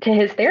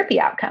therapy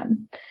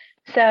outcome.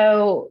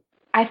 So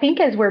I think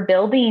as we're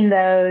building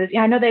those,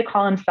 I know they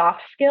call them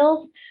soft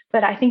skills,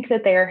 but I think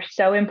that they're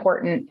so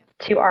important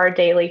to our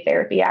daily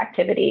therapy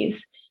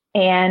activities.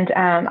 And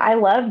I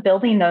love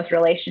building those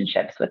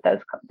relationships with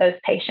those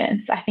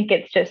patients. I think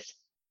it's just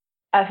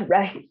a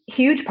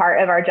huge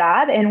part of our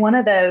job and one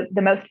of the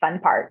most fun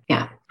parts.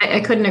 Yeah, I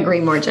couldn't agree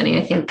more, Jenny.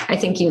 I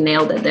think you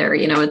nailed it there.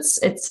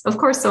 It's of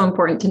course so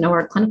important to know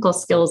our clinical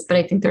skills, but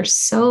I think there's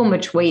so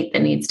much weight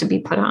that needs to be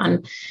put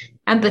on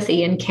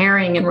empathy and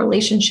caring and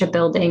relationship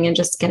building and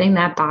just getting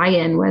that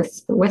buy-in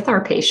with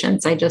our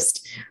patients. I've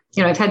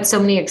had so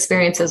many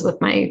experiences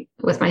with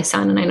my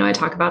son, and I know I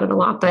talk about it a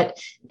lot, but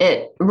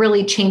it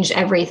really changed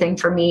everything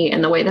for me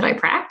in the way that I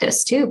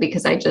practice too,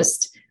 because I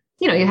just,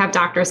 you have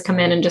doctors come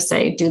in and just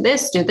say, do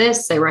this,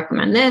 they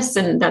recommend this,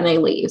 and then they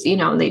leave,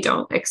 they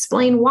don't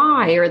explain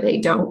why, or they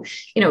don't,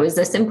 is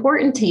this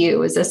important to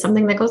you? Is this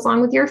something that goes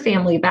along with your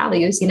family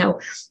values?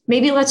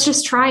 Maybe let's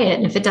just try it.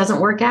 And if it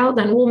doesn't work out,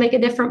 then we'll make a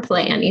different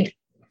plan.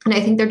 And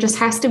I think there just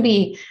has to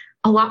be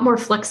a lot more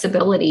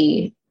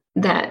flexibility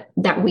that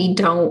that we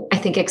don't, I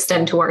think,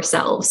 extend to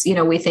ourselves.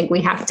 We think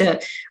we have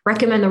to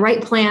recommend the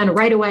right plan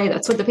right away.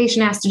 That's what the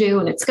patient has to do,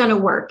 and it's going to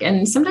work.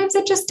 And sometimes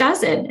it just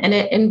doesn't. And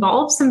it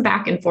involves some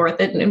back and forth.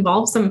 It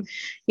involves some,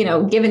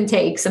 give and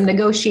take, some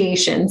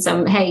negotiation,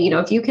 some, hey,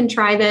 if you can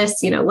try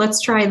this,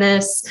 let's try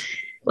this.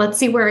 Let's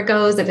see where it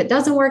goes. If it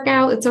doesn't work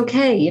out, it's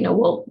okay.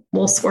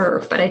 We'll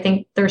swerve. But I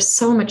think there's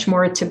so much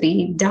more to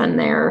be done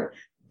there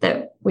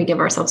that we give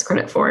ourselves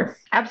credit for.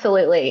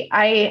 Absolutely.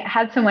 I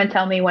had someone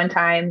tell me one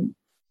time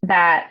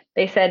that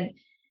they said,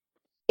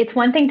 it's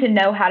one thing to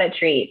know how to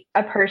treat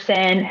a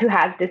person who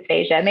has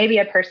dysphagia, maybe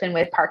a person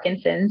with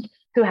Parkinson's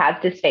who has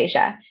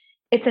dysphagia.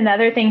 It's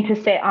another thing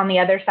to sit on the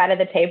other side of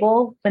the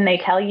table when they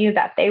tell you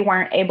that they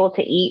weren't able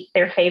to eat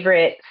their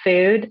favorite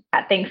food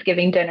at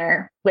Thanksgiving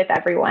dinner with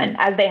everyone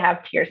as they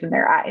have tears in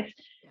their eyes.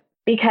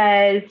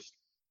 Because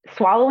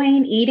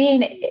swallowing,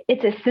 eating,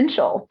 it's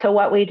essential to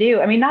what we do.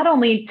 I mean, not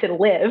only to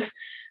live,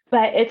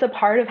 but it's a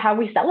part of how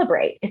we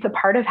celebrate. It's a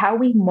part of how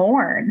we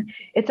mourn.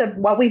 It's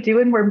what we do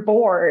when we're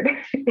bored.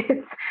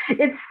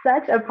 It's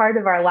such a part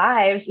of our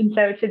lives. And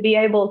so to be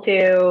able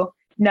to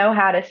know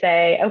how to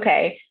say,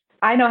 okay,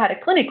 I know how to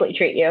clinically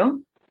treat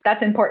you.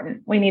 That's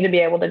important. We need to be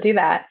able to do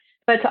that.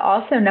 But to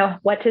also know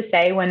what to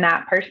say when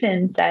that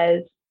person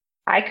says,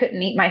 I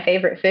couldn't eat my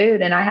favorite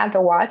food and I had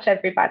to watch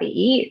everybody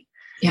eat.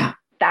 Yeah.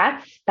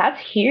 That's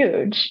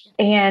huge.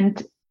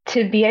 And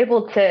to be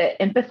able to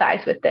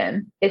empathize with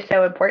them is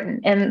so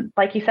important. And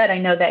like you said, I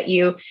know that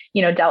you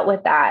dealt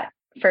with that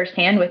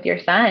firsthand with your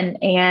son.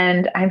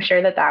 And I'm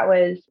sure that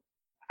was,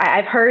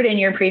 I've heard in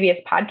your previous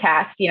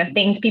podcast,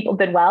 things people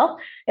did well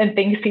and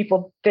things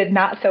people did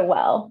not so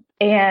well.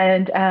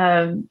 And,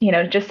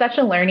 just such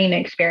a learning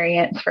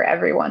experience for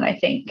everyone, I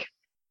think.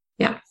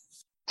 Yeah.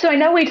 So I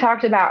know we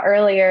talked about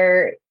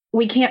earlier,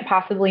 we can't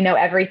possibly know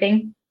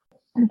everything.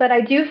 But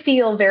I do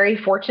feel very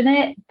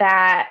fortunate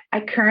that I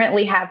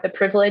currently have the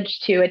privilege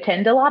to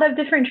attend a lot of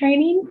different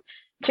trainings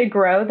to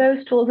grow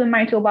those tools in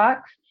my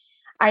toolbox.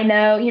 I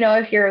know,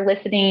 if you're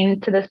listening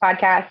to this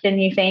podcast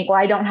and you think, well,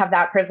 I don't have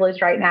that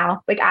privilege right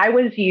now. Like I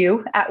was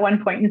you at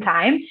one point in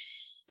time.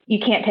 You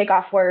can't take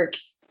off work.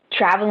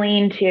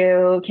 Traveling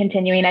to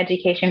continuing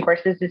education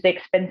courses is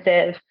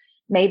expensive.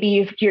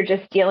 Maybe you're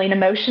just dealing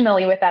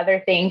emotionally with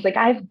other things. Like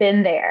I've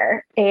been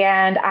there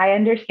and I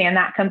understand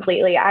that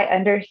completely. I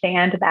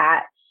understand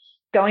that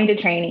going to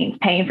trainings,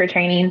 paying for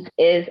trainings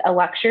is a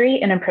luxury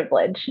and a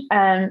privilege.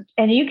 And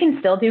you can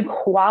still do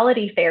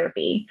quality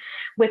therapy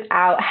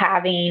without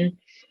having,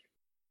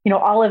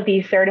 all of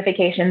these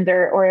certifications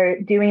or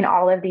doing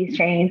all of these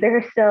trainings. There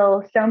are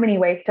still so many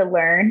ways to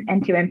learn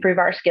and to improve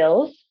our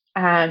skills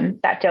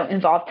that don't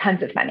involve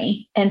tons of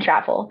money and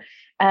travel.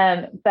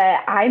 But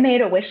I made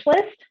a wish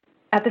list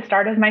at the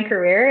start of my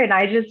career. And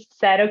I just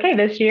said, okay,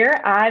 this year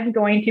I'm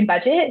going to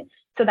budget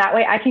so that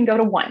way I can go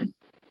to 1.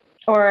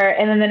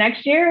 And then the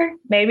next year,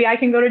 maybe I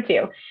can go to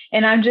 2.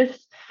 And I'm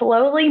just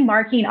slowly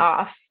marking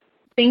off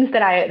things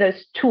that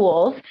those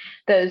tools,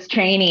 those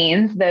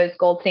trainings, those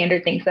gold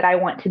standard things that I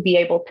want to be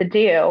able to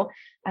do.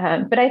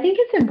 But I think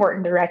it's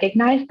important to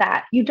recognize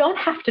that you don't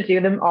have to do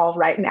them all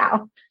right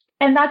now.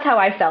 And that's how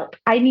I felt.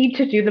 I need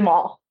to do them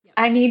all.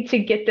 I need to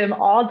get them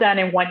all done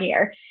in 1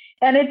 year.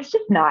 And it's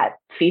just not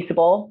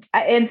feasible.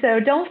 And so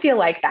don't feel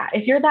like that.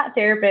 If you're that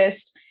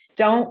therapist,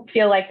 don't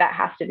feel like that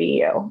has to be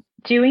you.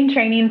 Doing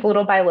trainings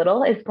little by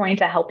little is going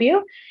to help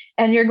you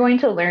and you're going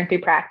to learn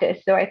through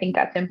practice. So I think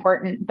that's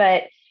important.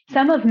 But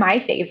some of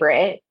my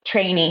favorite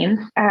trainings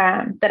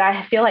that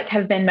I feel like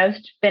have been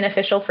most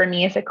beneficial for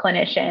me as a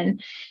clinician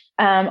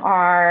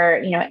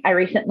are, I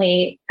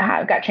recently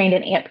got trained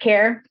in AMP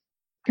Care,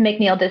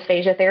 McNeil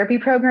Dysphagia Therapy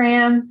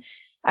Program,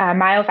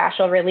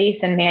 myofascial release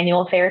and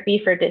manual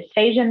therapy for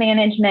dysphagia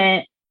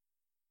management,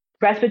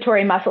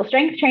 respiratory muscle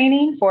strength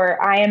training for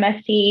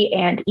IMST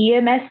and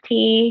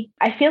EMST.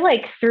 I feel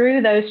like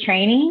through those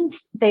trainings,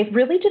 they've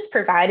really just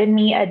provided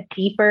me a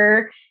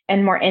deeper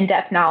and more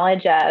in-depth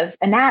knowledge of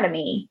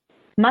anatomy,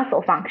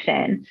 muscle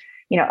function,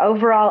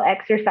 overall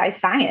exercise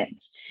science.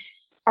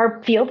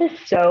 Our field is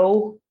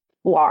so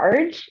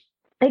large,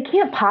 they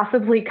can't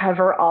possibly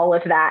cover all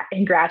of that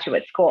in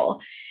graduate school.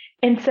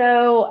 And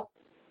so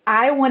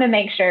I want to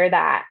make sure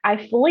that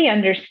I fully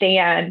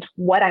understand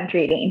what I'm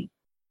treating.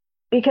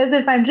 Because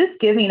if I'm just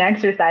giving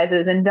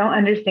exercises and don't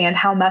understand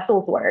how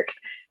muscles work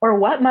or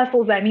what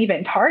muscles I'm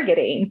even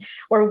targeting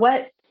or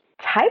what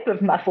type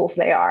of muscles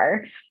they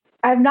are,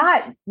 I'm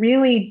not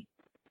really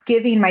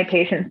giving my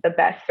patients the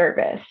best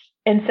service.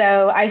 And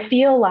so I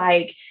feel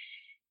like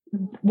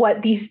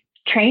what these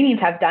trainings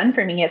have done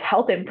for me is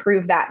help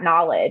improve that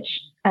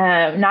knowledge,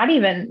 not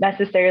even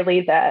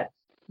necessarily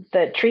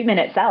the treatment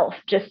itself,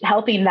 just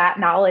helping that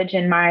knowledge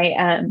in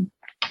my,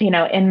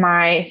 in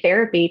my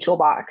therapy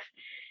toolbox.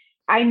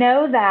 I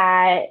know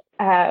that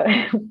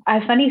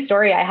a funny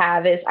story I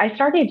have is I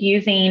started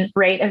using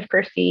rate of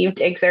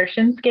perceived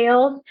exertion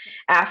scales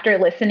after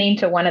listening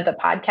to one of the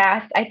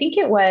podcasts. I think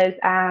it was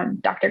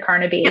Dr.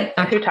 Carnaby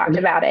who talked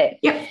about it.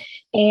 Yep.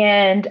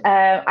 And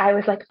I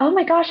was like, oh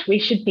my gosh, we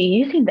should be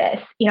using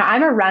this.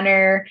 I'm a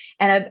runner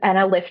and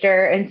a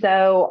lifter. And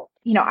so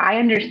I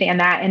understand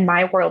that in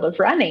my world of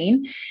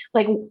running,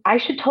 like I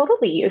should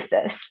totally use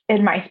this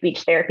in my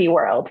speech therapy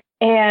world.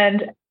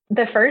 And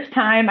the first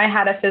time I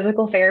had a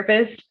physical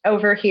therapist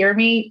overhear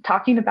me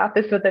talking about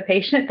this with a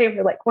patient, they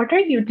were like, "What are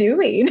you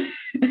doing?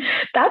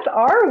 That's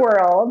our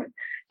world."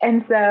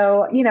 And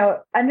so,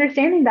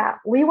 understanding that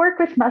we work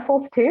with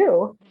muscles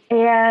too,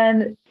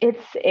 and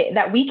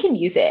that we can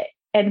use it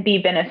and be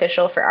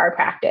beneficial for our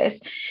practice.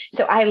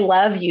 So I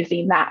love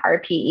using that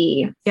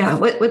RPE. Yeah.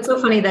 What's so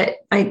funny that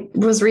I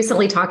was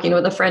recently talking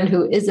with a friend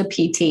who is a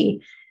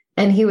PT,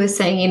 and he was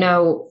saying,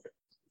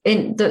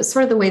 in the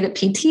sort of the way that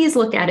PTs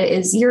look at it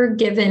is you're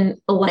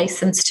given a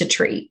license to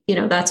treat.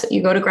 That's what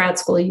you go to grad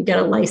school, you get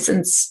a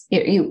license,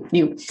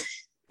 you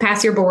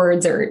pass your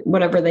boards or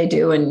whatever they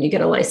do, and you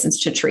get a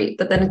license to treat.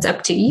 But then it's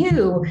up to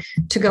you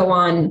to go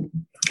on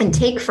and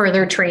take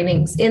further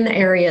trainings in the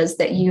areas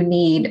that you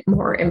need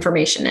more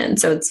information in.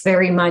 So it's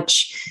very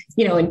much,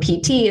 in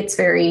PT, it's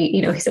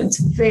very, so it's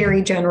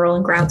very general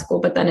in grad school,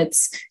 but then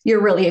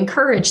you're really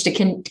encouraged to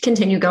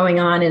continue going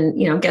on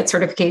and, get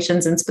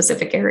certifications in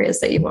specific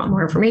areas that you want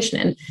more information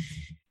in.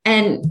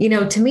 And,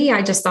 to me,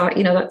 I just thought,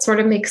 that sort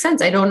of makes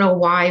sense. I don't know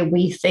why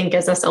we think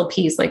as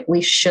SLPs, like we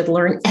should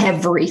learn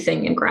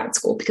everything in grad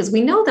school, because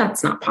we know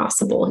that's not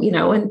possible,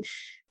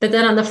 but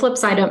then on the flip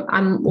side,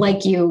 I'm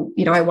like you,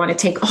 I want to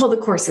take all the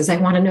courses. I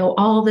want to know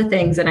all the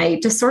things. And I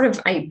just sort of,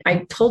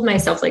 I told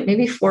myself like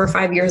maybe 4 or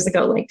 5 years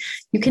ago, like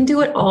you can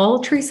do it all,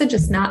 Teresa,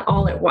 just not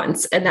all at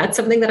once. And that's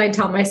something that I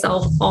tell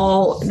myself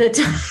all the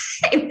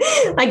time.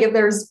 Like if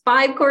there's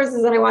 5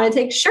 courses that I want to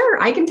take,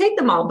 sure, I can take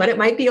them all, but it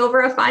might be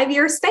over a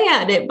 5-year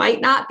span. It might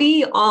not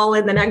be all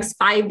in the next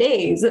 5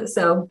 days.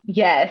 So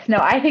yes, no,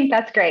 I think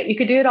that's great. You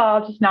could do it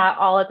all, just not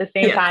all at the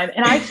same time.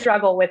 And I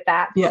struggle with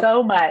that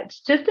so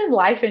much, just in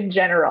life in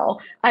general.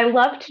 I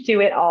love to do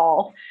it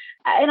all.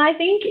 And I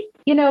think,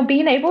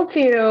 being able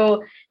to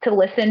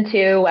listen to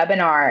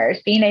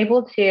webinars, being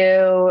able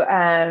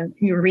to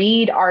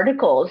read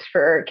articles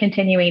for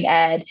continuing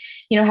ed,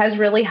 has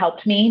really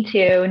helped me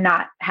to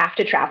not have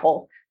to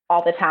travel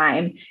all the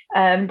time,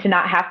 to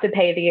not have to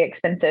pay the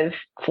expensive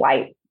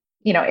flight,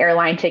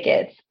 airline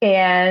tickets.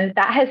 And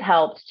that has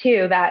helped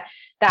too, that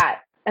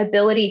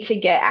ability to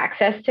get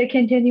access to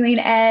continuing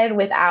ed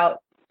without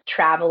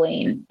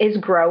traveling is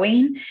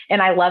growing.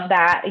 And I love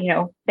that,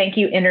 thank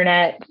you,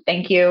 internet.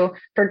 Thank you,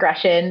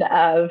 progression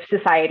of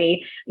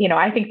society.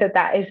 I think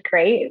that is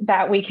great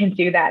that we can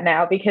do that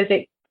now, because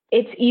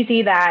it's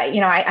easy that,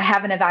 I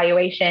have an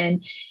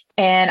evaluation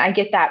and I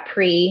get that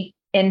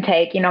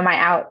pre-intake,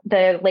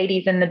 the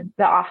ladies in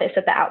the office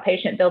at the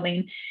outpatient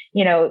building,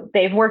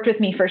 they've worked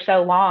with me for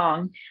so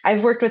long.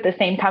 I've worked with the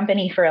same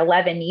company for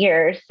 11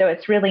 years. So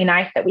it's really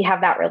nice that we have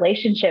that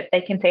relationship.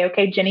 They can say,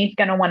 okay, Jenny's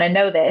going to want to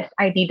know this.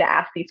 I need to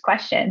ask these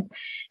questions.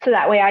 So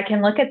that way I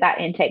can look at that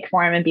intake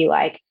form and be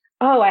like,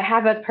 oh, I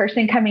have a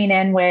person coming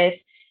in with,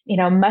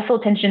 muscle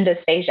tension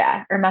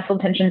dysphagia or muscle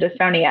tension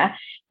dysphonia.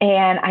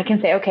 And I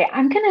can say, okay,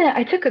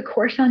 I took a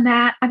course on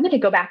that. I'm going to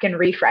go back and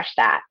refresh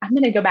that. I'm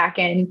going to go back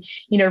and,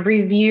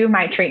 review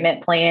my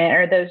treatment plan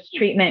or those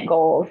treatment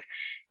goals.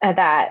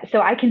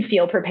 So I can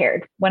feel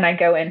prepared when I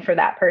go in for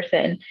that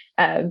person,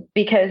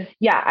 because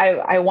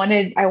I want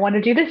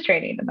to do this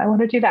training and I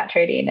want to do that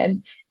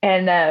training.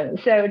 And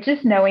so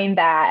just knowing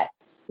that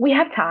we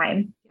have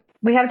time,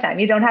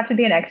 you don't have to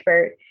be an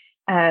expert.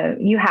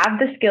 You have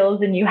the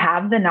skills and you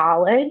have the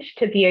knowledge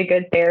to be a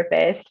good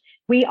therapist.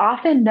 We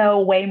often know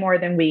way more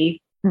than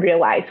we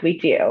realize we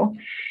do.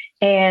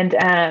 And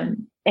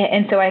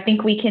so I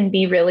think we can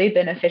be really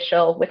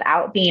beneficial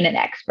without being an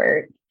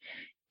expert.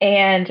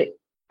 And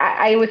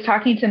I was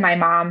talking to my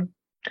mom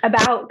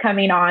about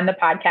coming on the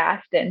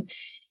podcast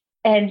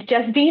and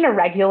just being a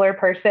regular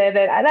person.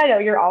 And I know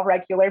you're all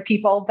regular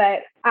people,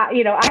 but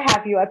I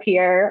have you up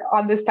here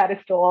on this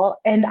pedestal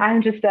and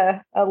I'm just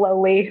a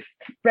lowly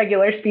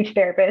regular speech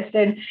therapist.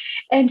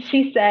 And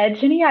she said,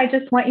 Jenny, I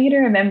just want you to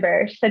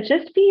remember, she said,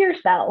 just be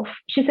yourself.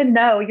 She said,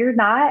 no, you're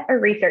not a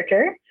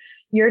researcher.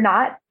 You're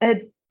not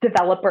a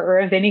developer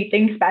of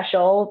anything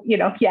special,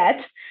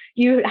 yet.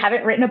 You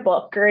haven't written a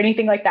book or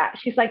anything like that.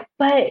 She's like,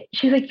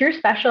 you're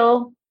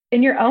special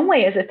in your own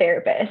way as a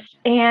therapist.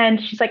 And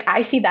she's like,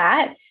 I see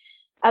that.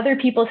 Other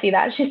people see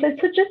that. She said,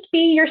 so just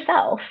be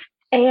yourself.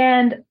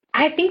 And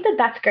I think that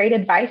that's great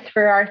advice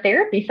for our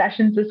therapy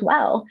sessions as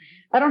well.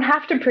 I don't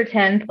have to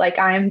pretend like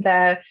I'm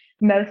the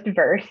most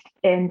versed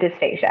in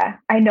dysphagia.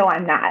 I know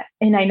I'm not,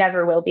 and I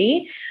never will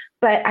be,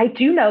 but I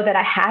do know that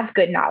I have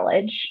good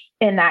knowledge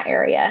in that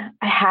area.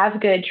 I have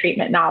good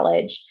treatment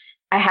knowledge.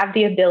 I have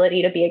the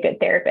ability to be a good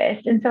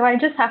therapist. And so I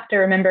just have to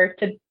remember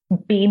to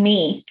be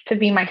me, to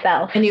be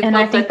myself. And you've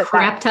helped a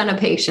crap ton of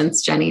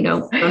patients, Jenny.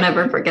 Don't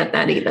ever forget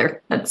that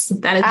either. That is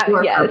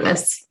your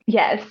purpose.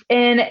 Yes.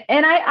 And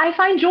I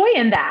find joy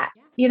in that.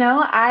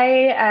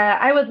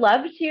 I would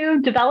love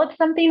to develop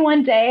something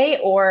one day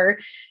or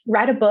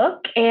write a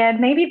book, and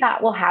maybe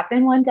that will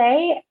happen one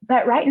day.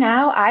 But right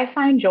now I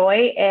find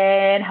joy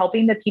in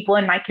helping the people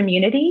in my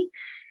community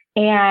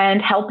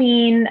and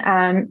helping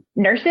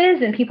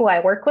nurses and people I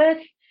work with.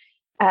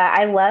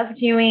 I love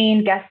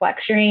doing guest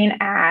lecturing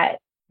at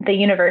the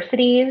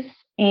universities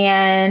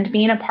and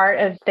being a part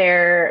of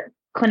their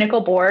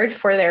clinical board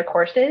for their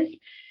courses.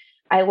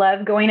 I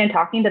love going and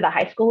talking to the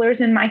high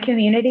schoolers in my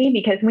community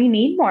because we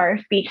need more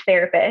speech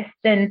therapists,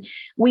 and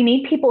we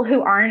need people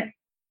who aren't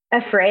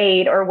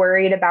afraid or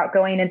worried about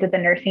going into the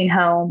nursing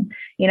home.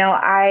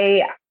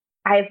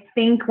 I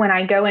think when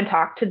I go and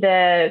talk to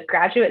the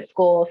graduate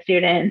school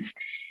students,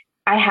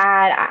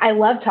 I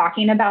love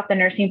talking about the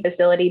nursing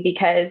facility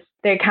because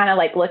they kind of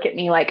like look at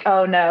me like,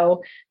 oh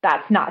no,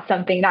 that's not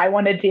something I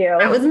want to do.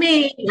 That was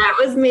me.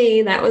 Yes.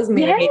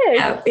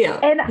 Yeah.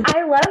 And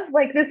I love,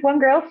 like, this one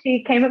girl,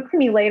 she came up to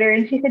me later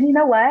and she said, you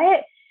know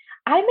what?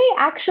 I may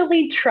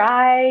actually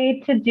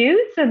try to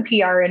do some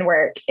PRN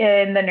work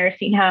in the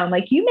nursing home.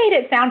 Like, you made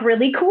it sound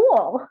really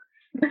cool.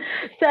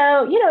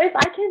 So, if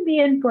I can be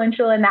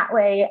influential in that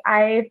way,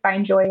 I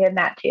find joy in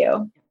that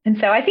too. And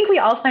so I think we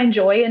all find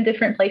joy in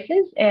different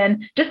places,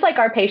 and just like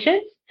our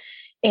patients.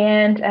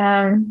 And,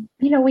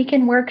 we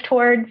can work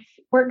towards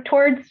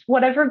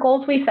whatever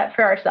goals we set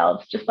for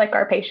ourselves, just like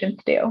our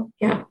patients do.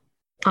 Yeah.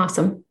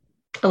 Awesome.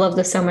 I love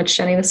this so much,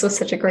 Jenny. This was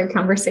such a great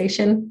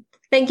conversation.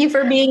 Thank you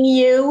for being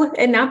you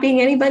and not being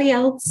anybody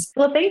else.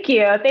 Well, thank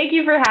you. Thank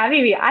you for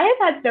having me. I have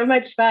had so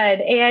much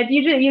fun, and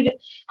you just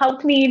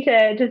helped me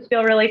to just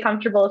feel really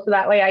comfortable. So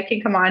that way I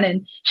can come on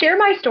and share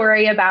my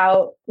story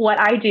about what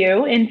I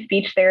do in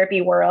speech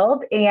therapy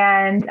world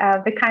and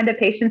the kind of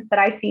patients that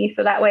I see.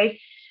 So that way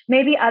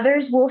maybe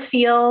others will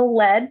feel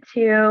led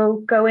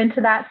to go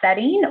into that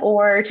setting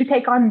or to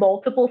take on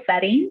multiple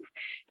settings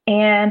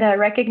and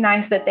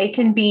recognize that they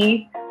can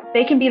be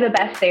the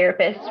best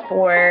therapists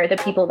for the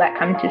people that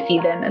come to see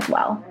them as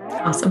well.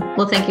 Awesome.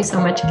 Well, thank you so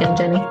much again,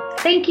 Jenny.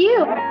 Thank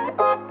you.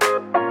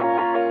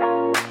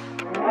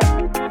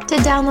 To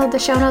download the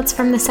show notes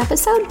from this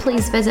episode,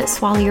 please visit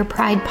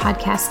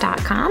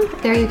swallowyourpridepodcast.com.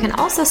 There you can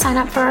also sign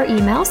up for our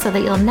email so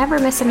that you'll never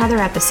miss another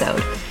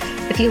episode.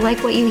 If you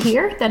like what you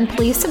hear, then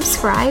please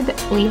subscribe,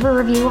 leave a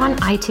review on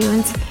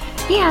iTunes,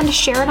 and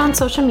share it on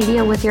social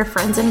media with your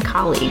friends and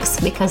colleagues,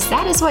 because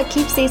that is what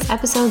keeps these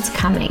episodes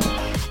coming.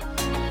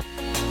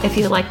 If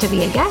you'd like to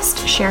be a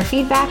guest, share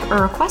feedback,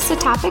 or request a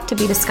topic to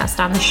be discussed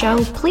on the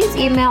show, please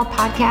email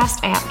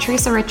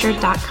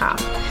podcast@teresarichard.com.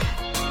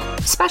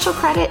 Special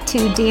credit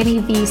to Danny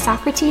V.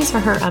 Socrates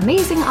for her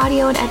amazing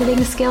audio and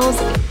editing skills.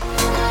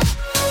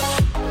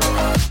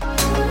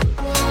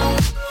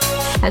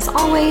 As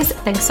always,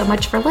 thanks so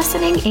much for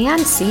listening,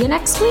 and see you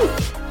next week.